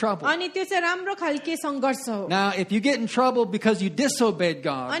kind of trouble. अनि त्यो चाहिँ राम्रो खालके सङ्घर्ष हो Now, if you get in trouble because you disobeyed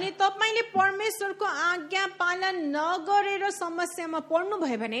God, अनि तपाईले परमेश्वरको आज्ञा पालन नगरेर समस्यामा पर्नु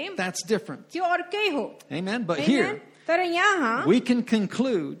भयो भने that's different. त्यो अर्कै हो Amen. But Amen? here, तर यहाँ we can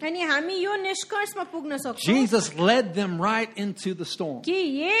conclude अनि हामी यो निष्कर्षमा पुग्न सक्छौँ Jesus led them right into the storm. कि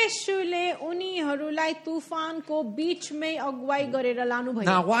येशूले उनीहरूलाई तुफानको बीचमै अगुवाई गरेर लानुभयो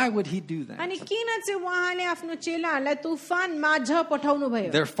Now, why would he do that? अनि किन चाहिँ उहाँले आफ्नो चेलाहरूलाई तुफान माझ पठाउनु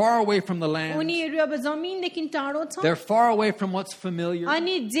भयो They're far away from the land. उनीहरू अब जमिनदेखि टाढो छ They're far away from what's familiar.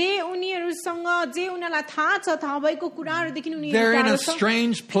 अनि जे उनीहरूसँग जे उनीहरूलाई थाहा छ थाहा भएको कुराहरूदेखि उनीहरू They're in टाढो a छ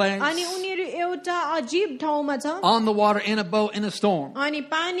strange place अनि उनीहरू एउटा अजीब ठाउँमा छ on the the water in a boat in a storm, अनि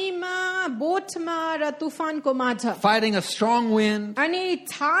पानीमा बोटमा र तुफानको माझ fighting a strong wind अनि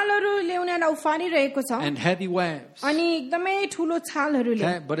छालहरूले उनीहरूलाई उफानिरहेको छ and heavy waves. अनि एकदमै ठुलो छालहरूले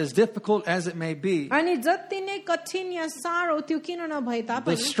Okay? But as difficult as it may be, अनि जति नै कठिन या साह्रो त्यो किन नभए the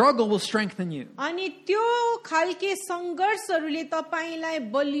तापनि struggle will strengthen you. अनि त्यो खालके सङ्घर्षहरूले तपाईलाई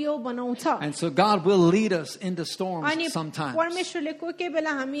बलियो बनाउँछ And so God will lead us into storms अनि sometimes. परमेश्वरले कोही कोही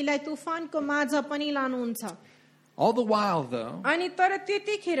बेला हामीलाई तुफानको माझ पनि लानुहुन्छ All the while, though, अनि तर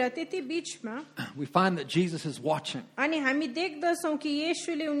त्यतिखेर त्यति बीचमा we find that Jesus is watching. अनि हामी देख्दछौँ कि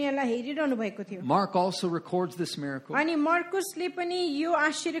येशूले उनीहरूलाई हेरिरहनु भएको थियो Mark also records this miracle. अनि मर्कुसले पनि यो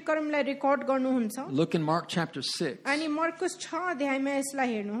आश्चर्यकर्मलाई रेकर्ड गर्नुहुन्छ Look in Mark chapter 6, अनि मर्कुस 6 अध्यायमा यसलाई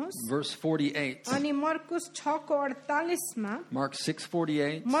हेर्नुहोस् verse 48. अनि मर्कुस 6 को 48 मा Mark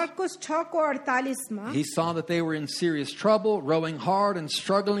 6:48. मर्कुस 6 को 48 मा He saw that they were in serious trouble, rowing hard and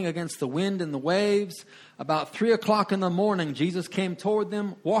struggling against the wind and the waves. About 3 o'clock in the morning, Jesus came toward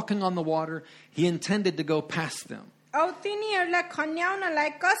them, walking on the water. He intended to go past them. अब तिनीहरूलाई खन्याउनलाई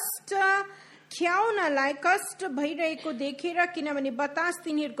ख्याउनलाई कष्ट भइरहेको देखेर किनभने बतास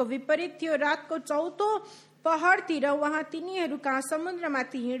तिनीहरूको विपरीत थियो रातको चौथो पहरतिर उहाँ तिनीहरू कहाँ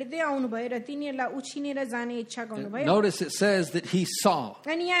समुद्रमाथि हिँड्दै आउनुभयो र तिनीहरूलाई उछिनेर जाने इच्छा गर्नुभयो Notice it says that he saw.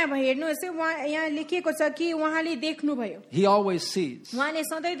 अनि यहाँ हेर्नुहोस् यहाँ लेखिएको छ कि उहाँले देख्नुभयो He always sees. उहाँले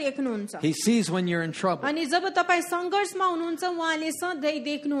सधैँ देख्नुहुन्छ He sees when you're in trouble. अनि जब तपाईँ सङ्घर्षमा हुनुहुन्छ उहाँले सधैँ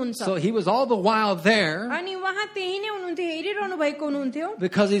देख्नुहुन्छ So he was all the while there अनि उहाँ त्यही नै हुनुहुन्थ्यो हेरिरहनु भएको हुनुहुन्थ्यो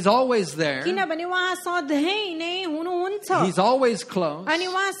because he's always there. किनभने उहाँ सधैँ नै हुनुहुन्छ He's always close. अनि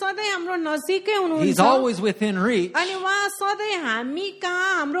उहाँ सधैँ हाम्रो नजिकै He's हुनुहुन्छ always within reach. अनि उहाँ सधैँ हामी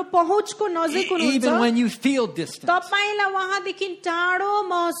कहाँ हाम्रो पहुँचको नजिक हुनुहुन्छ Even when you feel distant. तपाईलाई उहाँदेखि टाढो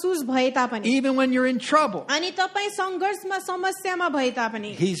महसुस भए तापनि Even when you're in trouble. अनि तपाईँ सङ्घर्षमा समस्यामा भए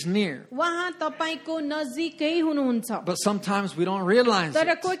तापनि He's near. उहाँ तपाईको नजिकै हुनुहुन्छ But sometimes we don't realize तर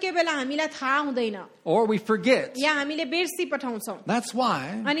it. कोही कोही बेला हामीलाई थाहा हुँदैन Or we forget. या हामीले बिर्सी पठाउँछौँ That's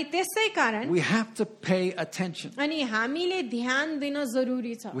why अनि त्यसै कारण we have to pay attention. अनि हामीले ध्यान दिन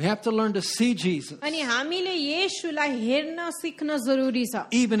जरुरी छ We have to learn to see Jesus अनि हामीले येशूलाई हेर्न सिक्न जरुरी छ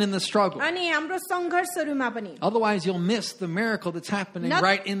even in the struggle. अनि हाम्रो सङ्घर्षहरूमा पनि Otherwise, you'll miss the miracle that's happening Not-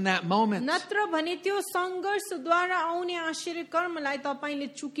 right in that moment. नत्र भने त्यो सङ्घर्षद्वारा आउने आश्चर्य कर्मलाई तपाईले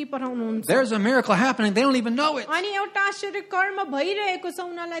चुकी पठाउनुहुन्छ There's a miracle happening. They don't even know it. अनि एउटा आश्चर्य कर्म भइरहेको छ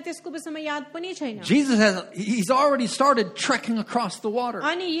उनीहरूलाई त्यसको विषयमा याद पनि छैन He's already started trekking across the water.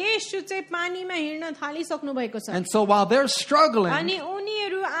 अनि येशू चाहिँ पानीमा हिँड्न थालिसक्नु भएको छ And so while they're struggling, अनि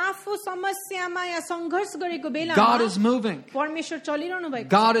उनीहरू आफू समस्यामा या सङ्घर्ष गरेको बेलामा God is moving. परमेश्वर चलिरहनु भएको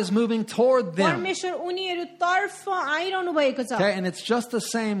छ God is moving toward them. परमेश्वर उनीहरू तर्फ आइरहनु भएको छ Okay, and it's just the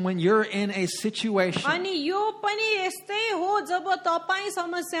same when you're in a situation. अनि यो पनि यस्तै हो जब तपाईँ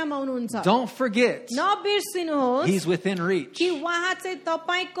समस्यामा हुनुहुन्छ Don't forget, नबिर्सिनुहोस् He's within reach. कि उहाँ चाहिँ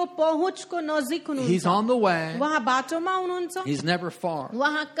तपाईको पहुँचको नजिक He's हुनुहुन्छ on the way. उहाँ बाटोमा हुनुहुन्छ He's never far.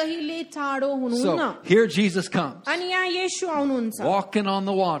 उहाँ कहिले टाढो हुनुहुन्न So here Jesus comes, अनि यहाँ येशू आउनुहुन्छ walking on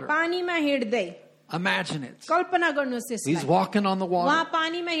the water. पानीमा हिँड्दै Imagine it. कल्पना गर्नुहोस् He's यसलाई walking on the उहाँ water.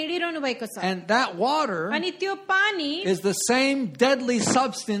 पानीमा हिँडिरहनु भएको छ And that water अनि त्यो पानी is the same deadly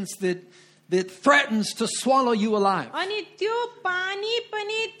substance that threatens to swallow you alive. अनि त्यो पानी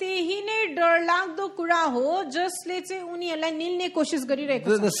पनि त्यही नै डरलाग्दो कुरा हो जसले चाहिँ उनीहरूलाई निल्ने कोसिस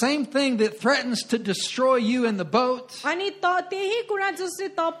गरिरहेको The छ same thing that threatens to destroy you in the boat अनि त्यही कुरा जसले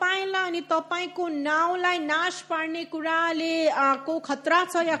तपाईलाई अनि तपाईको नाउलाई नाश पार्ने कुराले को खतरा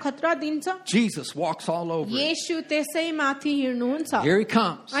छ या खतरा दिन्छ Jesus walks all over it. येशू त्यसै माथि हिँड्नुहुन्छ Here he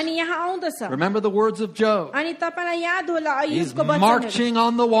comes. अनि यहाँ आउँदछ Remember the words of Job. अनि तपाईलाई याद होला He's अय्युबको वचनहरू marching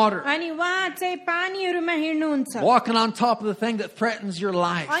on the water, अनि उहाँ चाहिँ पानीहरूमा हिँड्नुहुन्छ walking on top of the thing that threatens your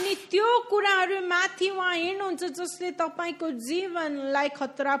life. अनि त्यो कुराहरू माथि उहाँ हिँड्नुहुन्छ जसले तपाईको जीवनलाई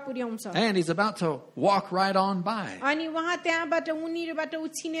खतरा पुर्याउँछ And he's about to walk right on by. अनि उहाँ त्यहाँबाट उनीहरूबाट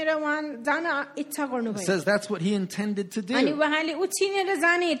उछिनेर उहाँ जान इच्छा It गर्नुभयो says that's what he intended to अनि do. उहाँले उछिनेर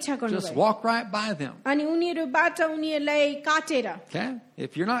जाने इच्छा Just गर्नुभयो walk right by them. अनि उनीहरूबाट उनीहरूलाई काटेर Okay?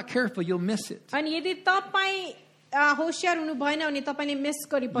 If you're not careful, you'll miss it. अनि यदि तपाईँ होशियार हुनु भएन भने तपाईले मिस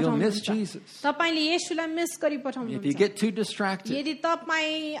गरी You'll miss पठाउनुहुन्छ Jesus. तपाईले येशूलाई मिस गरी If you पठाउनुहुन्छ get too distracted, यदि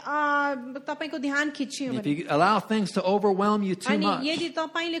तपाईको ध्यान खिच्यो if भने you allow things to overwhelm you too अनि much. यदि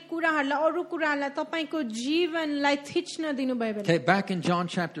तपाईले कुराहरूलाई अरू कुराहरूलाई तपाईको जीवनलाई थिच्न दिनुभयो भने Okay, back in John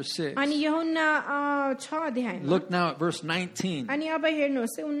chapter 6. अनि यूहन्ना 6 अध्यायमा Look now at verse 19. अनि अब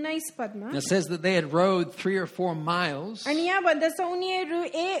हेर्नुहोस् 19 Padma It says that they had rowed 3 or 4 miles अनि यहाँ भन्दछ उनीहरू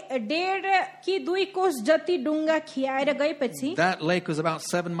 1.5 कि 2 कोस जति डुङ्गा खियाएर गएपछि that lake was about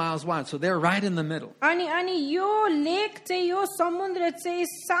 7 miles wide. So they're right in the middle. अनि यो लेक चाहिँ यो समुद्र चाहिँ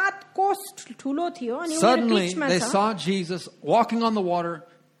 7 कोस ठुलो थियो अनि उनीहरू Suddenly, बीचमा they छ saw Jesus walking on the water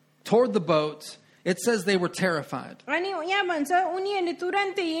toward the boats. It says they were terrified. अनि यहाँ भन्छ उनीहरूले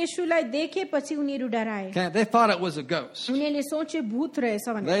तुरन्तै येशूलाई देखेपछि उनीहरू डराए Okay? They thought it was a ghost. उनीहरूले सोचे भूत रहेछ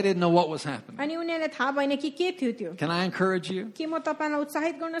भनेर They didn't know what was happening. अनि उनीहरूलाई थाहा भएन कि के थियो त्यो Can I encourage you? के म तपाईलाई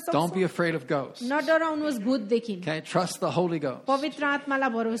उत्साहित गर्न Don't be सक्छु afraid of ghosts. नडराउनुहोस् भूतदेखि Okay? Trust the Holy Ghost. पवित्र आत्मालाई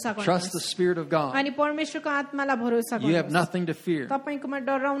भरोसा Trust the गर्नुहोस् Spirit of God. अनि परमेश्वरको आत्मालाई भरोसा You have गर्नुहोस् nothing to fear. तपाईकोमा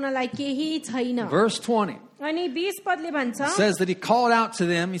डराउनलाई केही छैन Verse 20 अनि 20 पदले भन्छ says that he called out to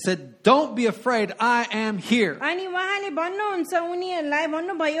them. He said, "Don't be afraid. I am here." अनि उहाँले भन्नुहुन्छ उनीहरूलाई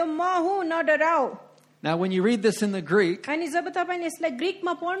भन्नुभयो म हुँ नडराऊ Now, when you read this in the Greek, अनि जब तपाईले यसलाई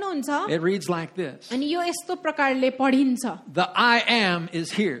ग्रीकमा पढ्नुहुन्छ it reads like this. अनि यो यस्तो प्रकारले पढिन्छ The I am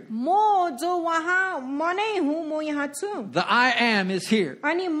is here. म जो वहाँ म नै हुँ म यहाँ छु The I am is here.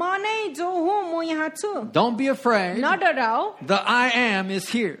 अनि म नै जो हुँ म यहाँ छु Don't be afraid. नडराऊ The I am is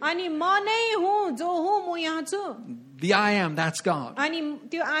here. अनि म नै हुँ जो हुँ म यहाँ छु The I am, that's God. अनि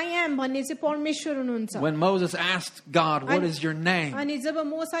त्यो आई एम भन्ने चाहिँ परमेश्वर हुनुहुन्छ When Moses asked God, "What is your name? अनि जब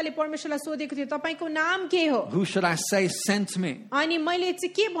मोसाले परमेश्वरलाई सोधेको थियो तपाईको नाम के हो Who should I say sent me?" अनि मैले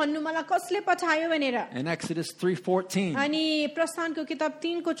चाहिँ के भन्नु मलाई कसले पठायो भनेर In Exodus 3:14, अनि प्रस्थानको किताब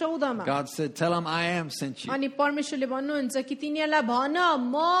 3 को 14 मा God said, "Tell him I am sent you." अनि परमेश्वरले भन्नुहुन्छ कि तिनीहरूलाई भन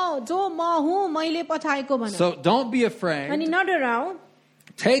म जो म हुँ मैले पठाएको भन So don't be अनि afraid. नडराऊ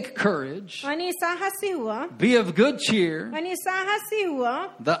Take courage. अनि साहसी हुआ Be of good cheer. अनि साहसी हुआ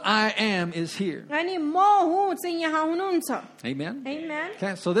The I am is here. अनि म हुँ चाहिँ यहाँ हुनुहुन्छ Amen. Amen.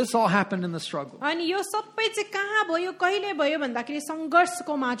 Okay, so this all happened in the struggle. अनि यो सबै चाहिँ कहाँ भयो कहिले भयो भन्दाखेरि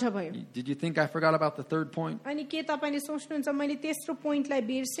सङ्घर्षको माझ भयो Did you think I forgot about the third point? अनि के तपाईले सोच्नुहुन्छ मैले तेस्रो पोइन्टलाई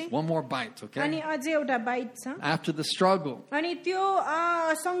बिर्सेँ One more bite, अनि okay? अझै एउटा बाइट छ After the struggle. अनि त्यो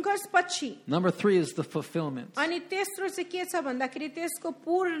सङ्घर्षपछि Number 3 is the fulfillment. अनि तेस्रो चाहिँ के छ भन्दाखेरि त्यसको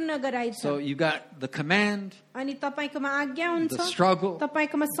पूर्ण गराइ छ So you got the command, अनि तपाईकोमा आज्ञा हुन्छ the struggle,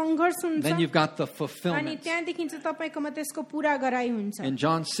 तपाईकोमा सङ्घर्ष हुन्छ then you've got the अनि fulfillment. त्यहाँदेखि चाहिँ तपाईकोमा त्यसको पूरा गराइ हुन्छ In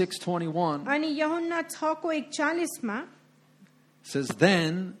John 6:21, अनि यूहन्ना 6 को 41 मा says,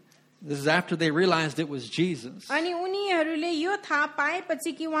 then, this is after they realized it was Jesus, अनि उनीहरूले यो थाहा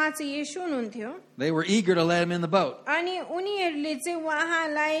पाएपछि कि उहाँ चाहिँ येशू हुनुहुन्थ्यो they were eager to let him in the boat. अनि उनीहरूले चाहिँ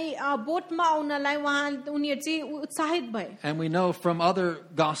उहाँलाई बोटमा आउनलाई उनीहरू चाहिँ उत्साहित भए And we know from other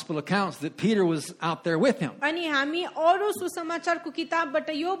gospel accounts that Peter was out there with him. अनि हामी अरू सुसमाचारको किताबबाट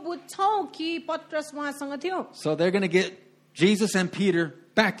यो बुझ्छौँ कि पत्रस उहाँसँग थियो So they're going to get Jesus and Peter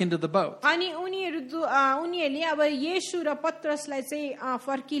back into the boat. अनि उनीहरूले अब येशू र पत्रसलाई चाहिँ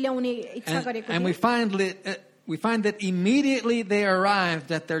फर्की ल्याउने इच्छा गरेको And we find that immediately they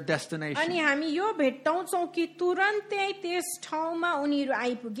arrived at their अनि destination. हामी यो भेट्टाउँछौँ कि तुरन्तै त्यस ठाउँमा उनीहरू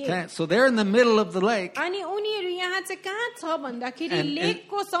आइपुगे Okay, so they're in the middle of the lake. अनि उनीहरू यहाँ चाहिँ कहाँ छ भन्दाखेरि And-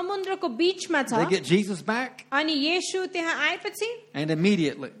 लेकको समुद्रको बीचमा छ They get Jesus back, अनि येशू त्यहाँ आएपछि and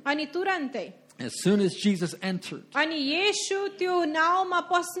immediately, अनि तुरन्तै as soon as Jesus entered, अनि येशू त्यो नाउमा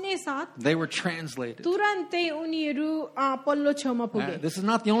पस्ने साथ they were translated. तुरन्तै उनीहरू पल्लो छेउमा पुगे This is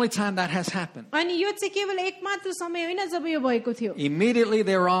not the only time that has happened. अनि यो चाहिँ केवल एक मात्र समय होइन जब यो भएको थियो Immediately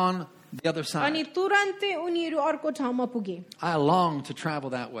they were on the other अनि side. तुरन्तै उनीहरू अर्को ठाउँमा पुगे I long to travel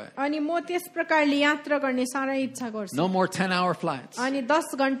that way. अनि म त्यस प्रकारले यात्रा गर्ने साह्रै इच्छा गर्छु No more 10-hour flights. अनि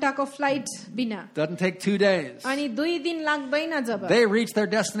 10 घण्टाको फ्लाइट बिना Doesn't take 2 days. अनि 2 दिन लाग्दैन जब They reach their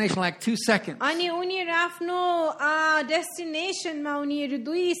destination like 2 seconds. अनि उनीहरू आफ्नो डेस्टिनेसनमा उनीहरू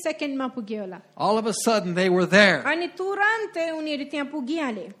 2 सेकेन्डमा पुग्यो होला All of a sudden they were there. अनि तुरन्तै उनीहरू त्यहाँ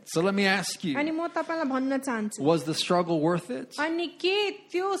पुगिहाले So let me ask you, अनि म तपाईलाई भन्न चाहन्छु was the struggle worth it? अनि के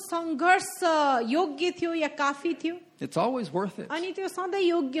त्यो सङ्घर्ष योग्य थियो या काफी थियो It's always worth it. अनि त्यो सधैँ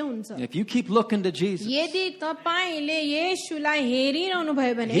योग्य हुन्छ If you keep looking to Jesus, यदि तपाईले येशूलाई हेरिरहनु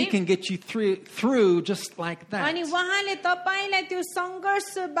भयो भने He can get you through just like अनि that. उहाँले तपाईलाई त्यो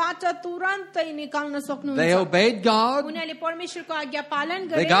सङ्घर्षबाट तुरन्तै निकाल्न They सक्नुहुन्छ obeyed God. उनीहरूले परमेश्वरको आज्ञा पालन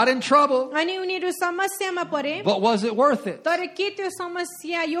They गरे got in trouble. अनि उनीहरू समस्यामा परे But was it worth it? तर के त्यो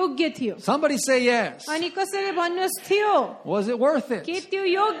समस्या योग्य थियो Somebody say yes. अनि कसैले भन्नुहोस् थियो Was it worth के it? त्यो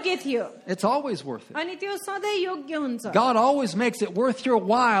योग्य थियो It's always worth it. अनि त्यो सधैँ योग्य हुन्छ God always makes it worth your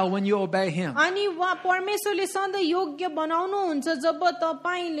while when you obey Him. अनि परमेश्वरले सधैँ योग्य बनाउनुहुन्छ जब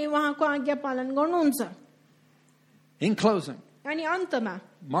तपाईले उहाँको आज्ञा पालन गर्नुहुन्छ In closing, अनि अन्तमा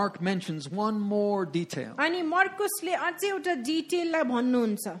Mark mentions one more detail. अनि मर्कुसले अझै एउटा डिटेललाई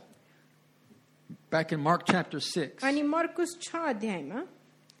भन्नुहुन्छ Back in Mark chapter 6, अनि मर्कुस 6 अध्यायमा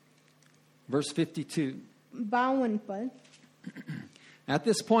verse 52. 52 पद At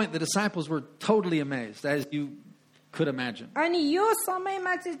this point, the disciples were totally amazed, as you could imagine. अनि यो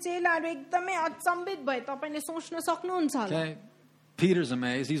समयमा चाहिँ चेलाहरू एकदमै अचम्बित भए तपाईले सोच्न सक्नुहुन्छ होला Okay? Peter's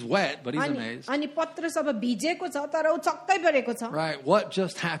amazed. He's wet, but he's amazed. अनि पत्रस अब भिजेको छ तर ऊ छक्कै परेको छ Right? What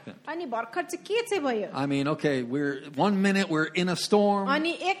just happened? अनि भर्खर चाहिँ के चाहिँ भयो I mean, okay, 1 minute we're in a storm.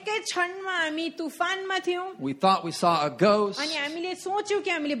 अनि एकै क्षणमा हामी तुफानमा थियौं We thought we saw a ghost. अनि हामीले सोच्यौं कि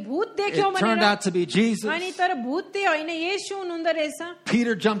हामीले भूत It देख्यौं turned भनेर out to be Jesus. अनि तर भूत चाहिँ होइन येशू हुनुहुँदो रहेछ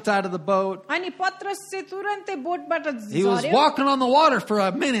Peter jumped out of the boat. अनि पत्रस चाहिँ तुरन्तै बोटबाट He was झर्यो walking on the water for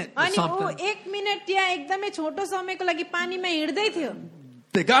a minute or अनि ऊ something. 1 मिनेट या एकदमै छोटो समयको लागि पानीमा हिँड्दै थियो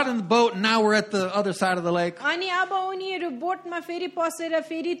They got in the boat, and now we're at the other side of the lake. अनि अब उनीहरू बोटमा फेरि पसेर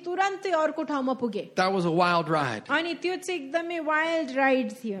फेरि तुरन्तै अर्को ठाउँमा पुगे That was a wild ride. अनि त्यो चाहिँ एकदमै वाइल्ड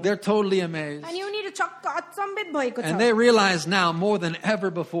राइड थियो They're totally amazed. अनि उनीहरू छक्क अचम्बित भएको And छ they realize now more than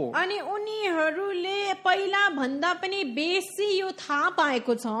ever before, अनि उनीहरूले पहिला भन्दा पनि बेसी यो थाहा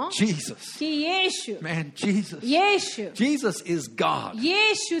पाएको छ Jesus, कि येशू man, Jesus. Yeshu Jesus is God.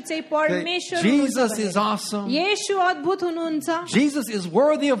 येशू चाहिँ Okay? परमेश्वर Jesus हुनुहुन्छ is भनेर। awesome. येशू अद्भुत हुनुहुन्छ Jesus is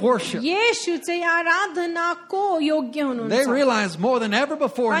worthy of worship. येशू चाहिँ आराधनाको योग्य They हुनुहुन्छ realize more than ever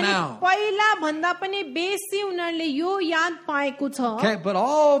before अनि now. पहिला भन्दा पनि बेसी उनीहरूले यो याद पाएको छ Okay, but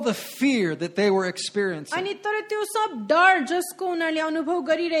all the fear that they were experiencing, अनि तर त्यो सब डर जसको उनीहरूले अनुभव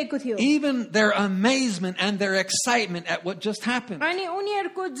गरिरहेको थियो even their amazement and their excitement at what just happened, अनि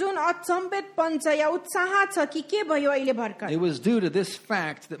उनीहरूको जुन अचम्बितपन छ या उत्साह छ कि के भयो अहिले भर्खर it was due to this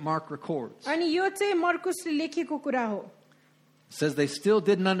fact that Mark records. अनि यो चाहिँ मर्कुसले लेखेको कुरा हो It says they still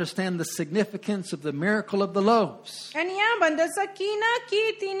didn't understand the significance of the miracle of the loaves. अनि यहाँ भन्दछ किन कि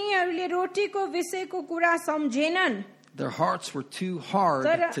तिनीहरूले रोटीको विषयको कुरा सम्झेनन् Their hearts were too hard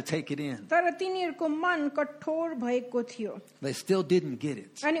तर- to take it in. तर तिनीहरूको मन कठोर भएको थियो They still didn't get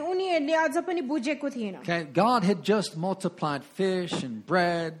it. अनि उनीहरूले अझ पनि बुझेको थिएन Okay, God had just multiplied fish and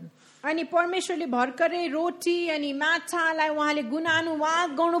bread. अनि परमेश्वरले भर्खरै रोटी अनि माछालाई उहाँले गुणानुवाद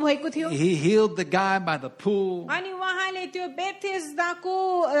गर्नु भएको थियो He healed the guy by the pool. अनि उहाँले त्यो बेथेस्दाको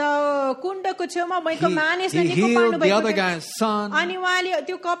कुण्डको छेउमा भएको He मानिसलाई निको healed पार्नु the भएको other थियो guy's son. अनि उहाँले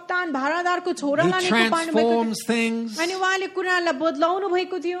त्यो कप्तान भाडादारको He छोरालाई निको पार्नु भएको थियो transforms things. अनि उहाँले कुरालाई बदलाउनु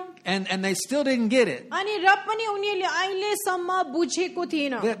भएको थियो And they still didn't get it. अनि र पनि उनीहरूले अहिलेसम्म बुझेको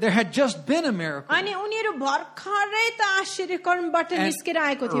थिएन There had just been a miracle. अनि उनीहरू भर्खरै त आश्चर्य कर्मबाट And निस्केर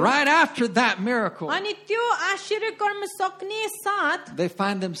आएको थियो right after that miracle, अनि त्यो आश्चर्य कर्म सक्ने साथ they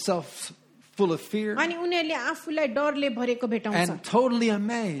find themselves full of fear अनि उनीहरूले आफूलाई डरले भरेको भेटाउँछ and totally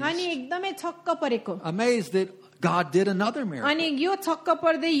amazed. अनि एकदमै छक्क परेको Amazed that God did another miracle. अनि यो छक्क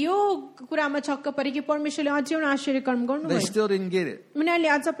पर्दै यो कुरामा छक्क परे कि परमेश्वरले अझै एउटा आश्चर्य कर्म They गर्नुभयो still didn't get it. उनीहरूले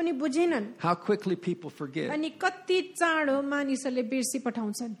अझ पनि बुझेनन् How quickly people forget. अनि कति चाँडो मानिसहरूले बिर्सी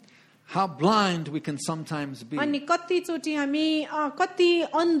पठाउँछन् How blind we can sometimes be. अनि कतिचोटि हामी कति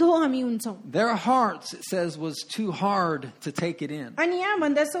अन्धो हामी हुन्छौँ Their hearts, it says, was too hard to take it in. अनि यहाँ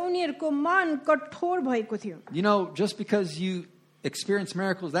भन्दछ उनीहरूको मन कठोर भएको थियो You know, just because you experience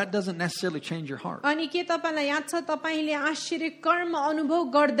miracles, that doesn't necessarily change your heart. अनि के तपाईलाई याद छ तपाईले आश्चर्य कर्म अनुभव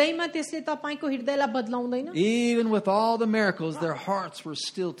गर्दैमा त्यसले तपाईको हृदयलाई बदलाउँदैन Even with all the miracles, their hearts were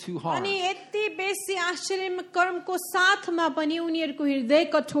still too hard. अनि यति बेसी आश्चर्य कर्मको साथमा पनि उनीहरूको हृदय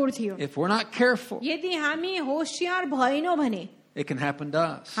कठोर थियो If we're not careful, यदि हामी होशियार भएनौं भने it can happen to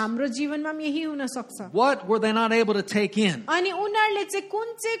us. हाम्रो जीवनमा पनि यही हुन सक्छ What were they not able to take in? अनि उनीहरूले चाहिँ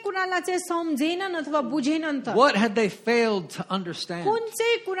कुन चाहिँ कुरालाई चाहिँ सम्झेनन् अथवा बुझेनन् त What had they failed to understand? कुन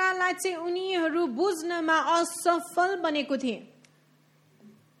चाहिँ कुरालाई चाहिँ उनीहरू बुझ्नमा असफल बनेको थिए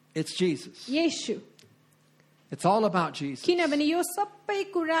It's Jesus. Yeshu It's all about Jesus. किनभने यो सबै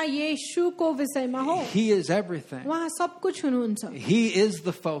कुरा येशूको विषयमा हो He is everything. उहाँ सब कुछ हुनुहुन्छ He is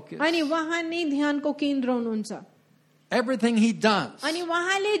the focus. अनि उहाँ नै ध्यानको केन्द्र हुनुहुन्छ Everything He does, अनि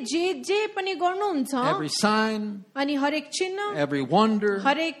उहाँले जे जे पनि गर्नुहुन्छ every sign, अनि हरेक चिन्ह every wonder,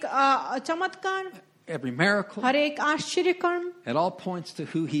 हरेक चमत्कार every miracle, हरेक आश्चर्य कर्म it all points to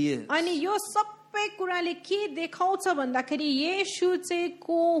who He is. अनि यो सबै कुराले के देखाउँछ भन्दाखेरि येशू चाहिँ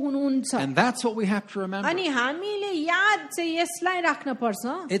को हुनुहुन्छ And that's what we have to remember. अनि हामीले याद चाहिँ यसलाई राख्न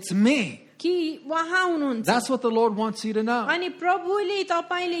पर्छ It's me. कि उहाँ हुनुहुन्छ That's what the Lord wants you to know. अनि प्रभुले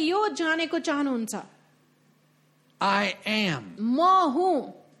तपाईले यो जानेको चाहनुहुन्छ I am. म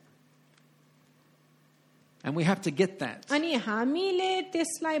हुँ And we have to get that. अनि हामीले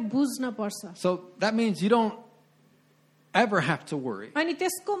त्यसलाई बुझ्न पर्छ So that means you don't ever have to worry. अनि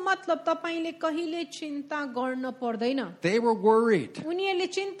त्यसको मतलब तपाईले कहिले चिन्ता गर्न पर्दैन They were worried उनीहरूले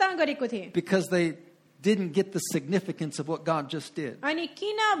चिन्ता गरेको थिए because they didn't get the significance of what God just did. अनि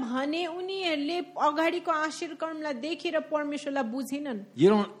किनभने उनीहरूले अगाडिको आशीर्वाद कर्मलाई देखेर परमेश्वरलाई बुझेनन् You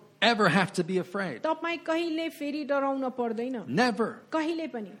don't ever have to be afraid. तपाई कहिले फेरि डराउन पर्दैन Never. कहिले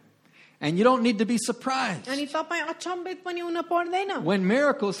पनि And you don't need to be surprised. अनि तपाईं अचम्भित पनि हुन पर्दैन When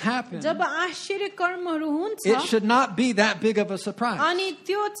miracles happen, जब आश्चर्य कर्महरू हुन्छ it should not be that big of a surprise. अनि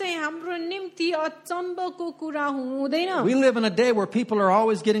त्यो चाहिँ हाम्रो निम्ति अचम्भको कुरा हुँदैन We live in a day where people are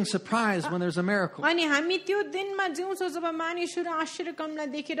always getting surprised when there's a miracle. अनि हामी त्यो दिनमा जिउँछौँ जब मानिसहरू आश्चर्य कर्मलाई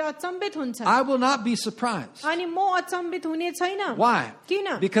देखेर अचम्भित हुन्छ I will not be surprised. अनि म अचम्भित हुने छैन Why?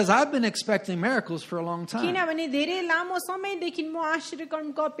 किन Because I've been expecting miracles for a long time. किनभने धेरै लामो समयदेखि म आश्चर्य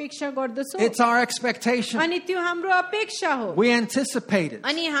कर्मको अपेक्षा गर्दछु It's our expectation. अनि त्यो हाम्रो अपेक्षा हो We anticipate it.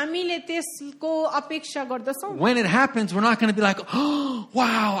 अनि हामीले त्यसको अपेक्षा गर्दछौँ When it happens, we're not going to be like, oh,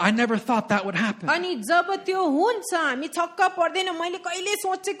 wow, I never thought that would happen. अनि जब त्यो हुन्छ हामी छक्क पर्दैन मैले कहिले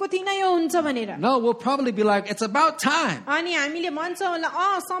सोचेको थिइनँ यो हुन्छ भनेर No, we'll probably be like, it's about time. अनि हामीले भन्छौँ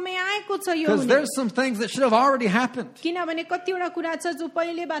होला समय आएको छ यो Because हुने there's some things that should have already happened. किनभने कतिवटा कुरा छ जो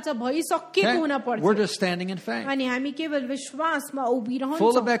पहिलेबाट भइसकेको Okay? हुन पर्छ We're just standing in faith, अनि हामी केवल विश्वासमा full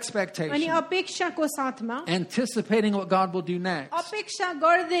उभिरहन्छौँ of अनि expectation, अपेक्षाको साथमा anticipating what God will do next. अपेक्षा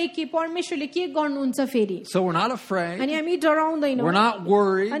गर्दै कि परमेश्वरले के गर्नुहुन्छ फेरि So we're not अनि afraid. हामी डराउँदैनौँ We're not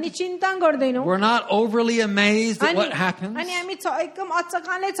worried. अनि चिन्ता गर्दैनौँ We're not overly amazed at अनि what happens. अनि हामी एकदम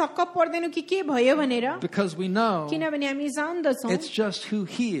अचकाले छक्क पर्दैनौँ कि के भयो भनेर Because we know किनभने हामी जान्दछौँ it's just who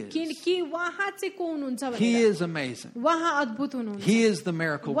He is. कि उहाँ चाहिँ को हुनुहुन्छ He भनेर is amazing. उहाँ अद्भुत हुनुहुन्छ He is the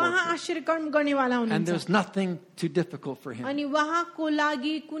miracle उहाँ worker. आश्चर्य कर्म गर्नेवाला And हुनुहुन्छ there's nothing too difficult for Him. अनि उहाँको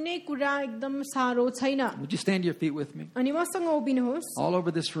लागि कुनै कुरा एकदम साह्रो छैन Would you stand to your feet with me? अनि मसँग उभिनुहोस् All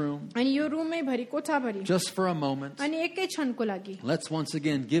over this room, अनि यो रुममै भरि कोठाभरि just for a moment. अनि एकै क्षणको लागि Let's once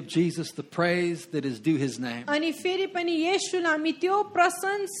again give Jesus the praise that is due His name. अनि फेरि पनि येशूलाई हामी त्यो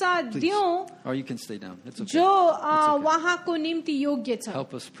प्रशंसा दियौं Or you can stay down. It's okay. जो okay. उहाँको निम्ति योग्य छ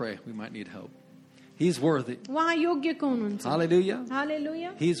Help us pray. We might need help. He's worthy. उहाँ योग्यको हुनुहुन्छ Hallelujah.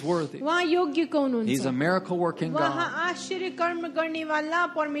 Hallelujah He's worthy. उहाँ योग्यको He's a हुनुहुन्छ miracle working उहाँ God. आश्चर्य कर्म गर्नेवाला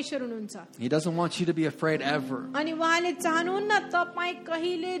परमेश्वर हुनुहुन्छ He doesn't want you to be afraid ever. अनि उहाँले चाहनुहुन्न तपाईँ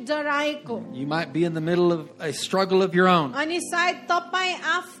कहिले डराएको You might be in the middle of a struggle of your own. अनि सायद तपाईँ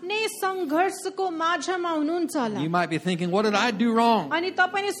आफ्नै सङ्घर्षको माझमा हुनुहुन्छ होला You might be thinking, what did I do wrong? अनि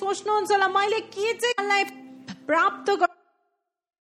तपाईले सोच्नुहुन्छ होला मैले के चाहिँ यसलाई प्राप्त